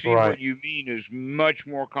 I see Right. what you mean is much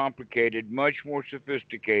more complicated, much more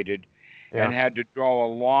sophisticated, and Yeah. had to draw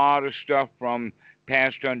a lot of stuff from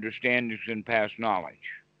past understandings and past knowledge.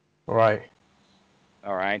 Right.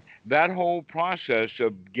 All right. That whole process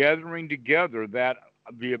of gathering together that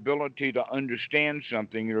the ability to understand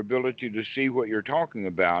something, your ability to see what you're talking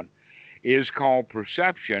about, is called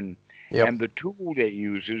perception, Yep. and the tool it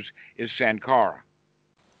uses is Sankara.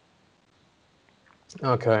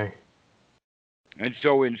 Okay. And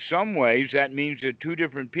so, in some ways, that means that two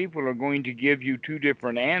different people are going to give you two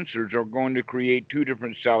different answers, or going to create two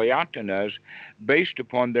different salayatanas based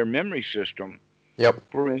upon their memory system, Yep.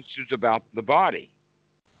 for instance, about the body.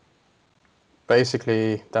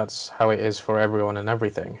 Basically, that's how it is for everyone and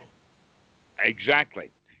everything.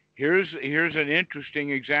 Exactly. Here's an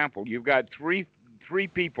interesting example. You've got three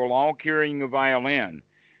people all carrying a violin.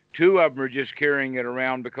 Two of them are just carrying it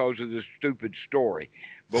around because of this stupid story,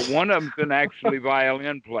 but one of them's an actually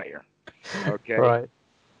violin player. Okay, Right.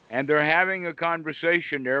 and they're having a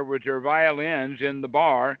conversation there with their violins in the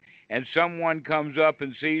bar, and someone comes up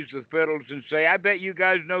and sees the fiddles and say, I bet you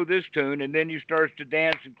guys know this tune, and then he starts to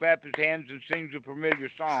dance and clap his hands and sings a familiar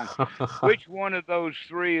song. Which one of those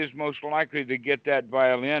three is most likely to get that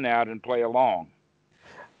violin out and play along?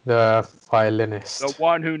 The The violinist.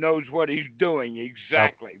 one who knows what he's doing. Yep.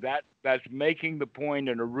 Exactly. That's making the point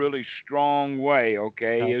in a really strong way,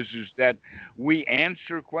 okay? Yep. Is that we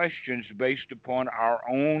answer questions based upon our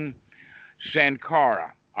own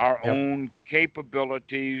sankara, our Yep. own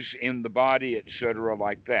capabilities in the body, etc.,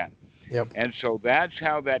 like that. Yep. And so that's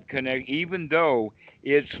how that connect. Even though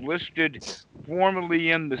it's listed formally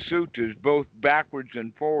in the suttas, both backwards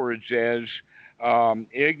and forwards, as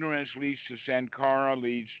ignorance leads to sankara,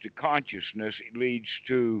 leads to consciousness, it leads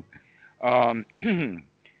to um,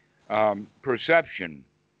 perception.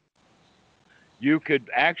 You could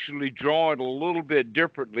actually draw it a little bit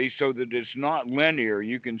differently so that it's not linear.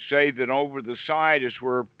 You can say that over the side is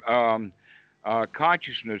where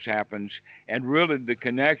consciousness happens, and really the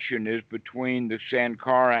connection is between the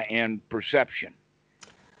sankara and perception.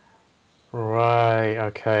 Right.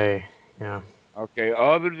 Okay. Yeah. Okay,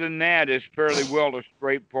 other than that, it's fairly well a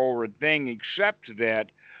straightforward thing, except that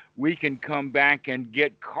we can come back and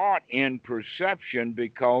get caught in perception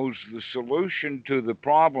because the solution to the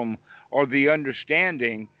problem or the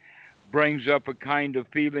understanding brings up a kind of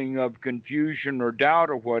feeling of confusion or doubt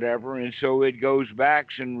or whatever, and so it goes back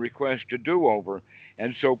and requests a do over.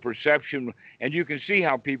 And so perception, and you can see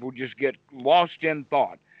how people just get lost in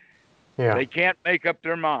thought. Yeah. They can't make up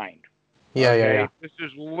their mind. Yeah. Yeah. Yeah. Okay, this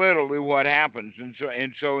is literally what happens, and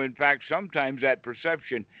so in fact, sometimes that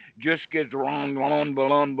perception just gets wrong, blum,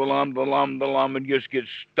 blum, blum, blum, blum, and just gets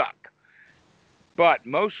stuck. But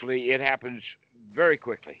mostly, it happens very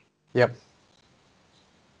quickly. Yep.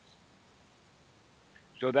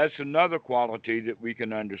 So that's another quality that we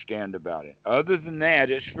can understand about it. Other than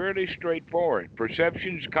that, it's fairly straightforward.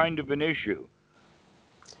 Perception's kind of an issue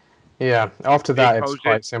Yeah. After that, it's because it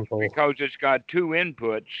quite simple. because it's got two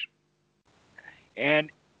inputs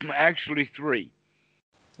and actually three.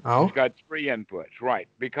 It's Oh. got three inputs, right?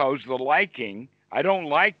 Because the liking, I don't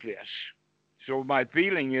like this. So my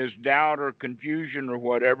feeling is doubt or confusion or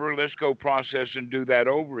whatever. Let's go process and do that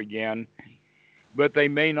over again. But they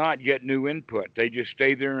may not get new input. They just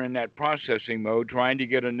stay there in that processing mode trying to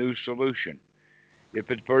get a new solution.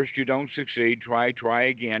 If at first you don't succeed, try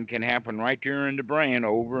again. Can happen right there in the brain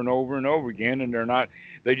over and over and over again, and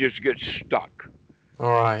they just get stuck. All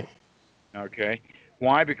right. Okay?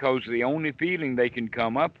 Why? Because the only feeling they can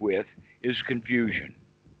come up with is confusion.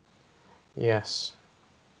 Yes.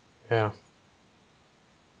 Yeah.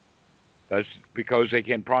 That's because they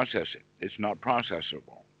can't process it. It's not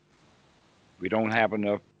processable. We don't have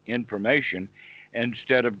enough information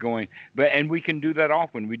instead of going, and we can do that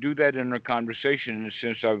often. We do that in a conversation in a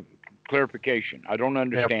sense of clarification. I don't Yep.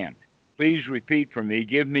 understand. Please repeat for me.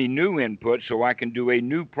 Give me new input so I can do a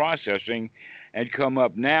new processing and come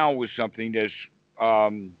up now with something that's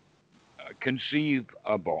um,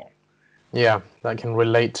 conceivable. Yeah. That can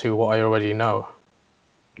relate to what I already know.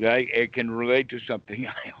 Okay? It can relate to something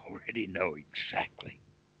I already know exactly.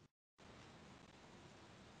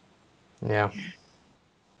 Yeah.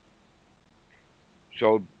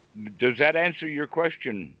 So, does that answer your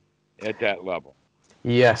question at that level?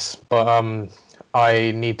 Yes, but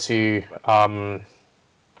I need to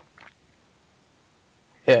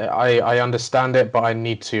yeah, I understand it, but I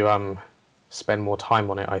need to spend more time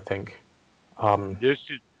on it, I think. Um, This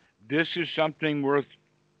is this is something worth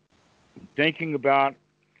thinking about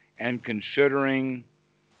and considering.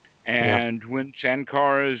 yeah. And when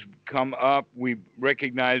sankaras come up, we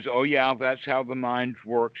recognize, oh yeah, that's how the mind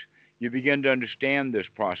works. You begin to understand this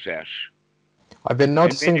process, I've been and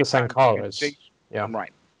noticing many the times you can Sankaras. see, Yeah.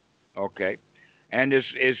 right, okay, and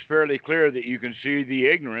it's fairly clear that you can see the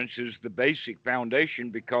ignorance is the basic foundation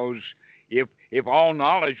because if all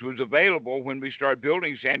knowledge was available when we start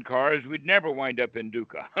building sankaras, we'd never wind up in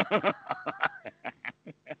dukkha.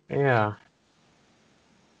 Yeah.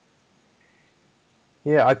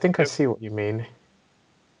 Yeah, I think I if see what you mean.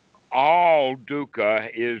 all dukkha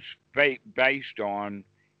is based on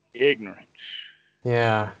ignorance.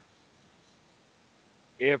 Yeah.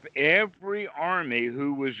 If every army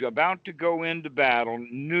who was about to go into battle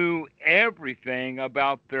knew everything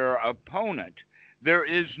about their opponent, there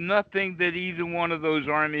is nothing that either one of those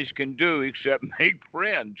armies can do except make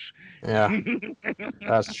friends. Yeah,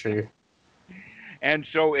 that's true. And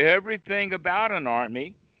so everything about an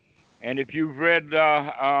army, and if you've read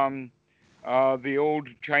the old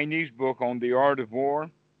Chinese book on the art of war,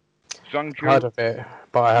 Sun Heard Tzu, of it,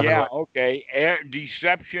 but I haven't yeah, read. okay.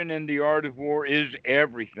 Deception in the art of war is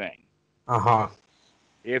everything. Uh-huh.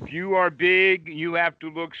 If you are big, you have to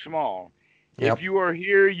look small. If Yep. you are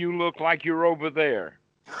here, you look like you're over there.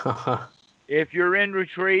 If you're in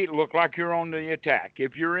retreat, look like you're on the attack.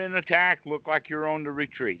 If you're in attack, look like you're on the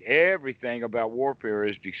retreat. Everything about warfare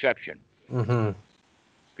is deception. Mm-hmm.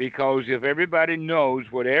 Because if everybody knows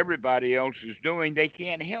what everybody else is doing, they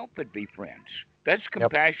can't help but be friends. That's Yep.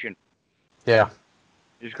 compassion. Yeah.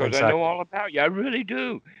 It's because I know Exactly. all about you. I really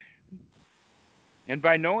do. And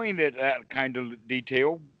by knowing that kind of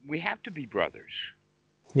detail, we have to be brothers.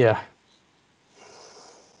 Yeah.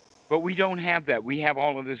 But we don't have that. We have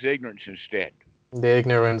all of this ignorance instead. The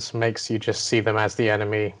ignorance makes you just see them as the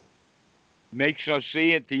enemy. Makes us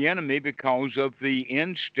see it the enemy because of the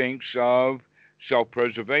instincts of self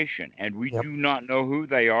preservation. And we Yep. do not know who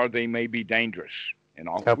they are. They may be dangerous. And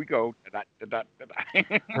off Yep. we go into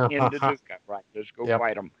the right. Let's go Yep.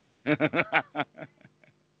 fight them.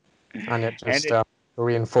 And it and just it and,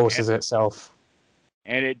 reinforces itself.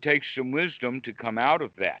 and it takes some wisdom to come out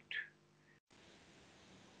of that,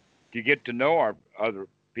 to get to know our other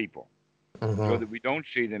people, so Hmm. that we don't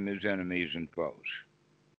see them as enemies and foes.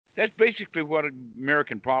 That's basically what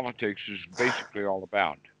American politics is basically all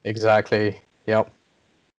about. Exactly. Yep.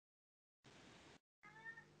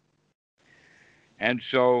 And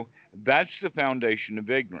so that's the foundation of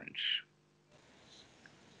ignorance.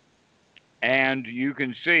 And you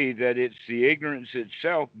can see that it's the ignorance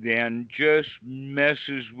itself then just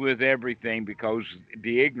messes with everything, because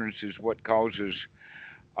the ignorance is what causes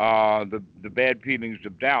the bad feelings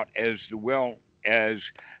of doubt, as well as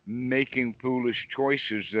making foolish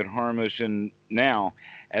choices that harm us in now,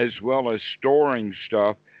 as well as storing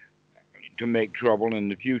stuff to make trouble in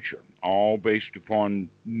the future, all based upon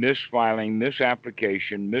misfiling,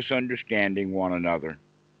 misapplication, misunderstanding one another.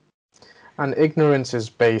 And ignorance is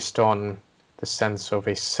based on the sense of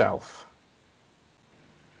a self.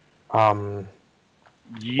 Um,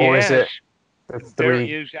 or is Yes, it the there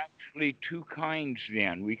three? is actually two kinds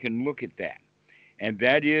then. We can look at that. And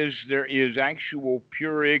that is, there is actual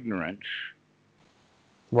pure ignorance,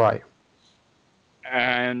 Right.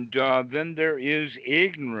 and then there is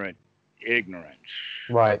ignorance.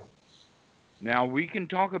 Right. Now we can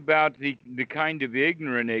talk about the kind of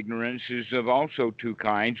ignorance is of also two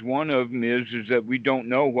kinds. One of them is that we don't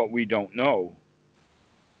know what we don't know,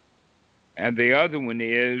 and the other one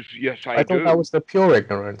is, yes, I I thought that do. was the pure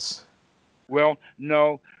ignorance. Well,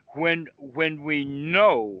 no, when we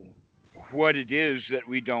know what it is that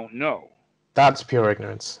we don't know, That's pure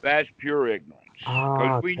ignorance. that's pure ignorance, because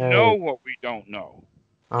Ah, we know okay. what we don't know.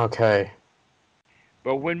 Okay.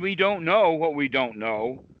 But when we don't know what we don't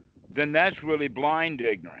know, then that's really blind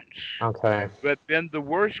ignorance. Okay. But then the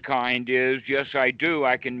worst kind is, yes, I do,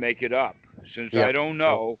 I can make it up. Since I Yep. don't Yep.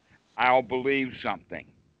 know, I'll believe something.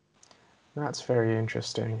 That's very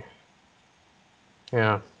interesting.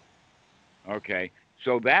 Yeah. Okay,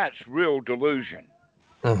 so that's real delusion.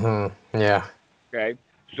 Mm-hmm. Yeah. Okay,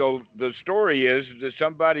 so the story is that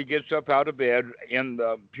somebody gets up out of bed in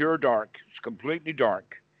the pure dark, it's completely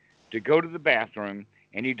dark, to go to the bathroom,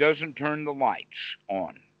 and he doesn't turn the lights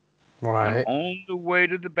on. And Right. on the way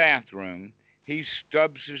to the bathroom, he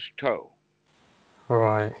stubs his toe.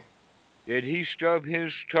 Right. Did he stub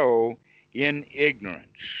his toe in ignorance?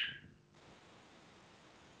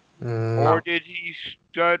 Or No. did he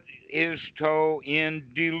stub his toe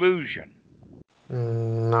in delusion?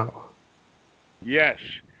 No. Yes,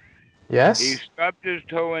 he Yes? stubbed his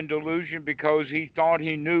toe in delusion because he thought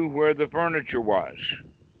he knew where the furniture was,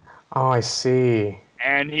 Oh, I see.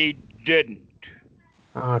 and he didn't.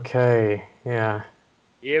 Okay. Yeah.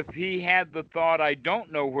 If he had the thought, I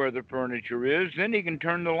don't know where the furniture is, then he can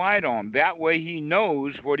turn the light on. That way he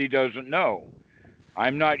knows what he doesn't know.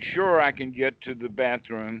 I'm not sure I can get to the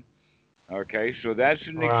bathroom. Okay, so that's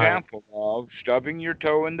an Right. example of stubbing your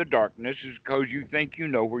toe in the darkness is because you think you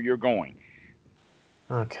know where you're going.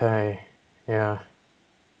 Okay. Yeah.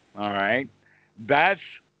 All right, that's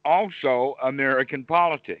also American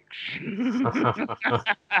politics.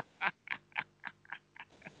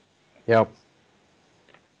 Yep.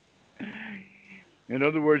 In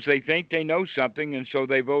other words, they think they know something, and so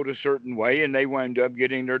they vote a certain way, and they wind up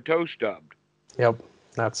getting their toe stubbed. Yep.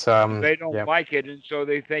 That's They don't yep. like it, and so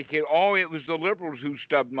they think, oh, it was the liberals who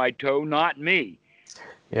stubbed my toe, not me.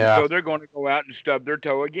 And Yeah. so they're going to go out and stub their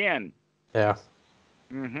toe again. Yeah.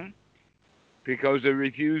 Hmm. Because they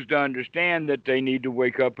refuse to understand that they need to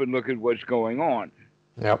wake up and look at what's going on.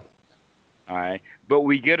 Yep. All right. But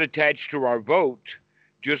we get attached to our vote,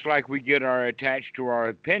 just like we get our attached to our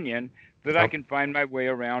opinion, that I Yep. can find my way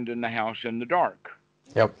around in the house in the dark.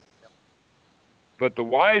 Yep. But the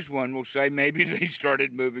wise one will say, maybe they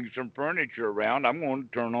started moving some furniture around. I'm going to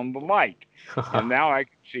turn on the light. And now I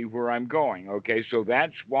can see where I'm going. Okay, so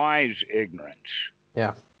that's wise ignorance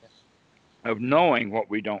Yeah. of knowing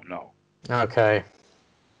what we don't know. Okay.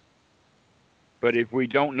 But if we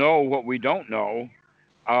don't know what we don't know,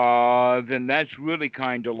 then that's really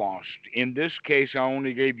kind of lost. In this case, I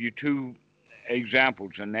only gave you two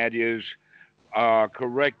examples, and that is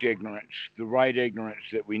correct ignorance, the right ignorance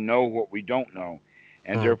that we know what we don't know,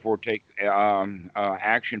 and Mm. therefore take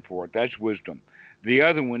action for it. That's wisdom. The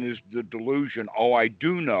other one is the delusion. Oh, I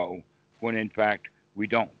do know, when in fact we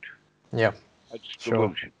don't. Yeah, That's sure.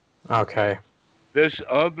 delusion. Okay. Okay. This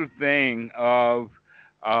other thing of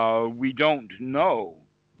we don't know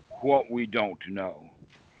what we don't know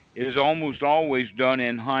is almost always done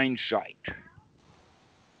in hindsight.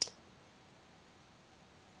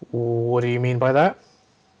 What do you mean by that?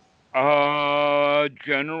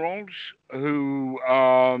 Generals who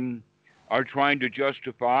are trying to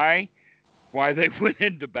justify why they went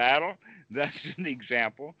into battle. That's an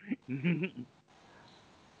example.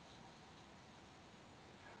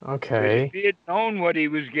 That if Okay. he had known what he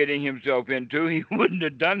was getting himself into, he wouldn't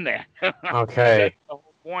have done that. That's Okay. the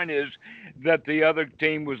whole point, is that the other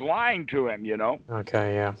team was lying to him, you know?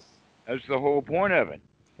 Okay, yeah. That's the whole point of it.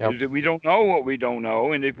 Yep. Is that we don't know what we don't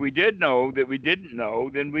know, and if we did know that we didn't know,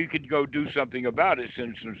 then we could go do something about it,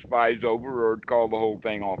 send some spies over, or call the whole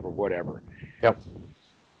thing off, or whatever. Yep.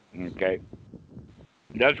 Okay,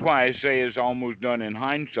 that's why I say it's almost done in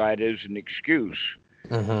hindsight as an excuse.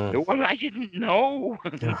 Mm-hmm. Well, I didn't know. I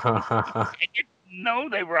didn't know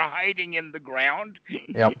they were hiding in the ground.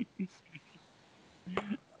 Yep.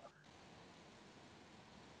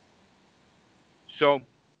 So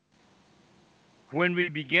when we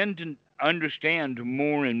begin to understand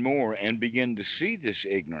more and more and begin to see this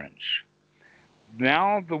ignorance,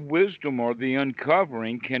 now the wisdom or the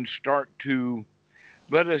uncovering can start to,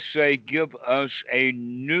 let us say, give us a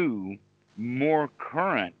new, more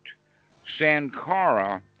current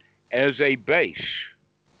Sankara as a base.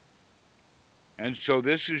 And so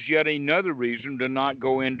this is yet another reason to not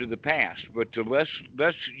go into the past, but to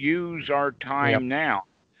let's use our Yep. time now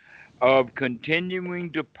of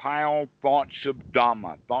continuing to pile thoughts of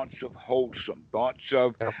Dhamma, thoughts of wholesome, thoughts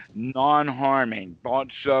of Yep. non harming,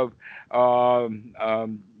 thoughts of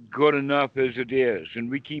good enough as it is. And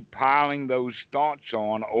we keep piling those thoughts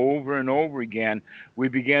on over and over again. We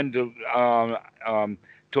begin to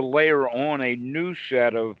layer on a new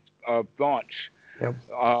set of thoughts Yep.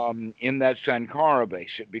 in that Sankara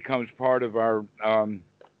base. It becomes part of our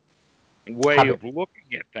way Habit. of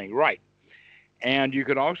looking at things. Right. And you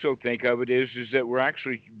could also think of it is that we're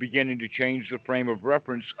actually beginning to change the frame of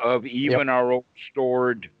reference of Yep. even our old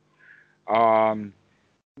stored um,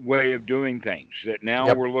 way of doing things. That now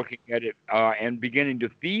Yep. we're looking at it and beginning to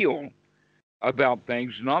feel about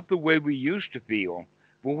things not the way we used to feel,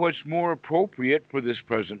 but what's more appropriate for this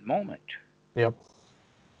present moment. Yep.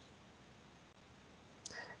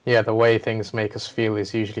 Yeah, the way things make us feel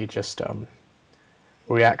is usually just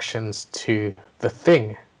reactions to the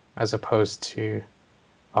thing as opposed to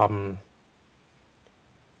um,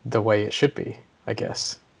 the way it should be, I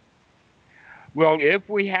guess. Well, if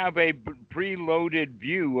we have a preloaded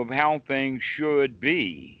view of how things should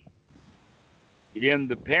be in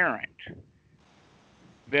the parent,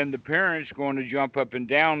 then the parent's going to jump up and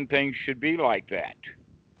down. Things should be like that.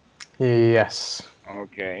 Yes.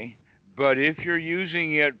 Okay. But if you're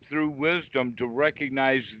using it through wisdom to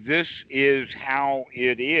recognize this is how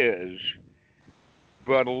it is,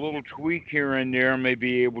 but a little tweak here and there may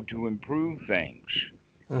be able to improve things,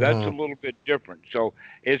 that's a Mm-hmm. little bit different. So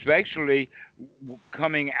it's actually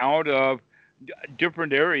coming out of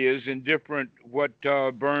different areas and different what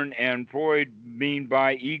Byrne and Freud mean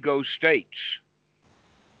by ego states.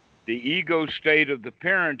 The ego state of the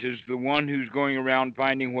parent is the one who's going around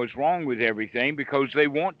finding what's wrong with everything because they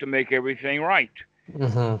want to make everything right.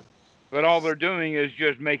 Mm-hmm. But all they're doing is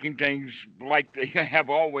just making things like they have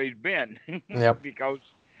always been Yep. because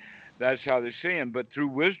that's how they see them. But through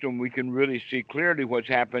wisdom, we can really see clearly what's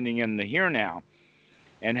happening in the here now.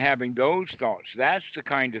 And having those thoughts, that's the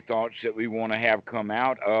kind of thoughts that we want to have come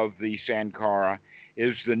out of the Sankara,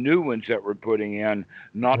 is the new ones that we're putting in,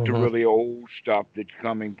 not the Mm-hmm. really old stuff that's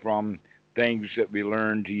coming from things that we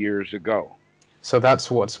learned years ago. So that's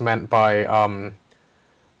what's meant by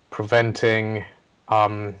preventing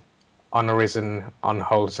um, unarisen,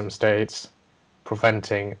 unwholesome states,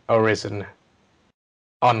 preventing arisen,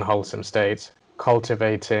 unwholesome states,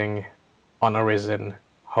 cultivating unarisen,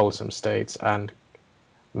 wholesome states, and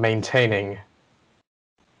maintaining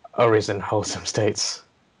arisen, wholesome states.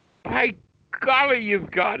 By golly,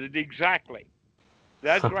 you've got it exactly.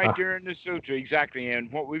 That's right there in the sutra, exactly.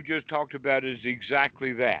 And what we've just talked about is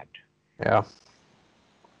exactly that. Yeah.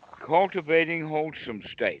 Cultivating wholesome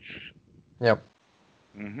states. Yep.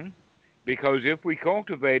 Hmm. Because if we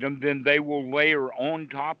cultivate them, then they will layer on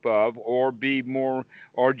top of or be more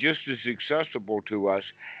or just as accessible to us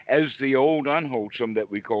as the old unwholesome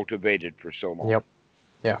that we cultivated for so long. Yep.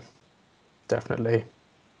 Yeah. Definitely.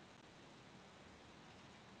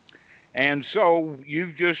 And so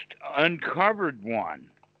you've just uncovered one,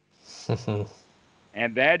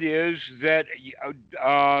 and that is that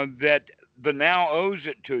the now owes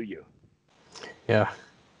it to you. Yeah.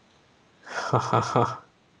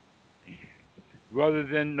 Rather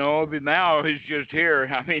than no, the now is just here.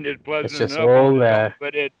 I mean, it's It's pleasant just enough on all its own, there.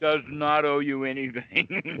 but it does not owe you Yep.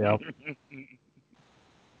 anything.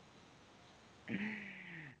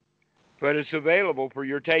 But it's available for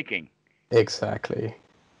your taking. Exactly.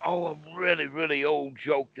 Oh, a really, really old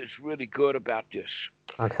joke that's really good about this.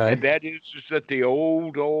 And Okay. that is that the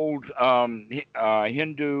old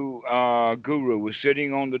Hindu guru was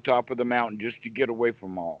sitting on the top of the mountain just to get away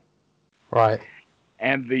from all. Right.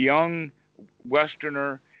 And the young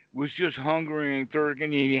Westerner was just hungry and thirsty,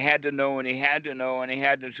 and he had to know, and he had to know, and he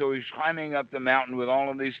had to. So he's climbing up the mountain with all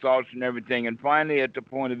of these thoughts and everything. And finally, at the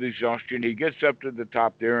point of exhaustion, he gets up to the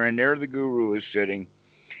top there, and there the guru is sitting.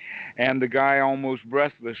 And the guy almost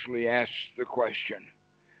breathlessly asks the question,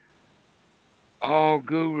 "Oh,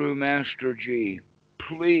 Guru Master Ji,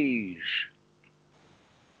 please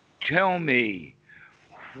tell me,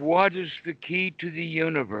 what is the key to the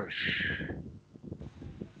universe?"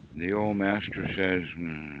 The old master says,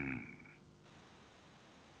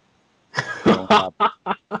 I don't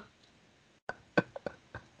have.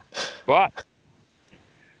 But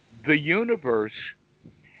the universe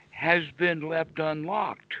has been left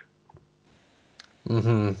unlocked.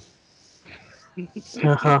 Mm-hmm.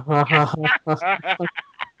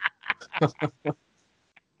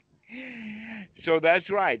 So that's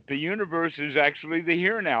right. The universe is actually the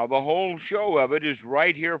here now. The whole show of it is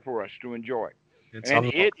right here for us to enjoy. It's And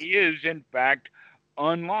it unlocked. is, in fact,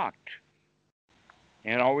 unlocked.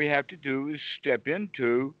 And all we have to do is step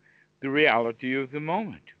into the reality of the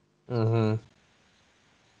moment Mm-hmm.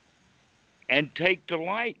 and take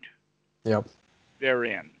delight Yep.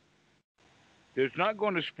 therein. There's not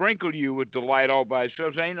going to sprinkle you with delight all by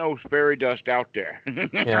itself. There ain't no fairy dust out there.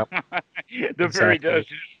 Yep. The fairy Exactly. dust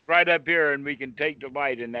is right up here, and we can take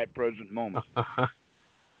delight in that present moment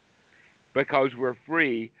because we're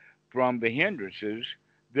free from the hindrances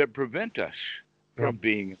that prevent us Yep. from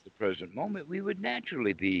being in the present moment. We would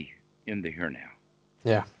naturally be in the here now.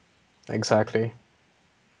 Yeah. Exactly.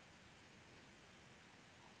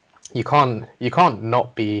 You can't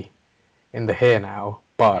not be in the here now,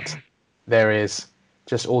 but there is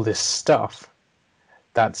just all this stuff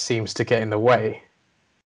that seems to get in the way.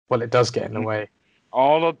 Well, it does get in the way.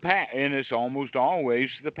 All of past, and it's almost always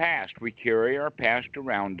the past. We carry our past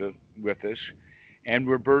around with us, and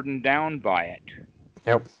we're burdened down by it.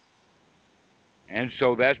 Yep. And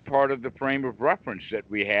so that's part of the frame of reference that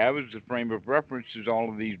we have. Is the frame of reference is all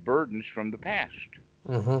of these burdens from the past.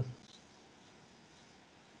 Mm-hmm.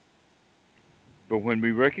 But when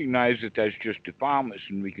we recognize that that's just defilements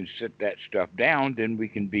and we can sit that stuff down, then we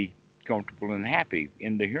can be comfortable and happy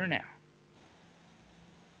in the here now.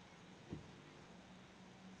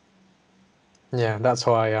 Yeah, that's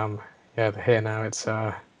why yeah, the here now it's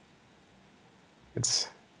it's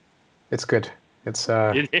good. It's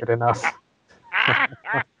It good enough.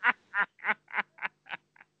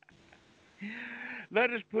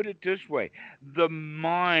 Let us put it this way: the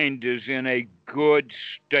mind is in a good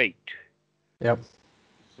state Yep.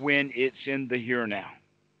 when it's in the here now.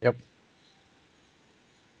 Yep.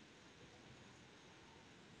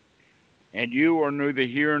 And you are neither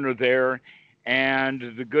here nor there,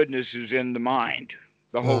 and the goodness is in the mind,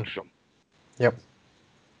 the Mm. wholesome. Yep.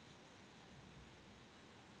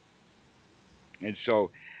 And so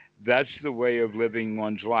that's the way of living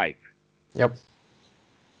one's life. Yep.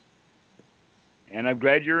 And I'm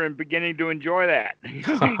glad you're beginning to enjoy that.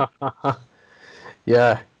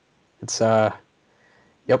 Yeah, it's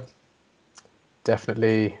yep,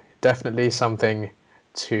 definitely something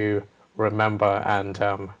to remember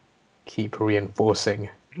and keep reinforcing.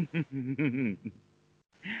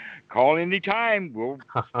 Call any time. We'll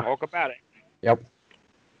talk about it. Yep.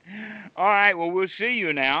 All right. Well, we'll see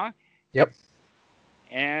you now. Yep.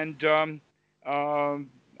 And um,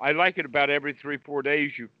 I like it about every 3 4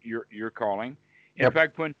 days you're calling. In Yep.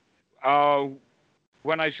 fact, when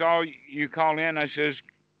I saw you call in, I says,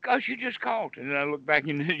 "Gosh, you just called," and then I look back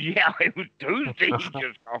and yeah, it was Tuesday. He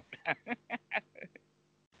just called.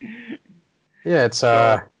 Yeah, it's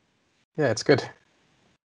So yeah, it's good.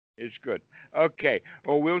 it's good. Okay.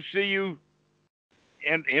 Well, we'll see you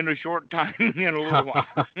in a short time, in a little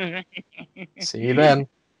while. See you then.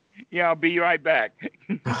 Yeah, I'll be right back.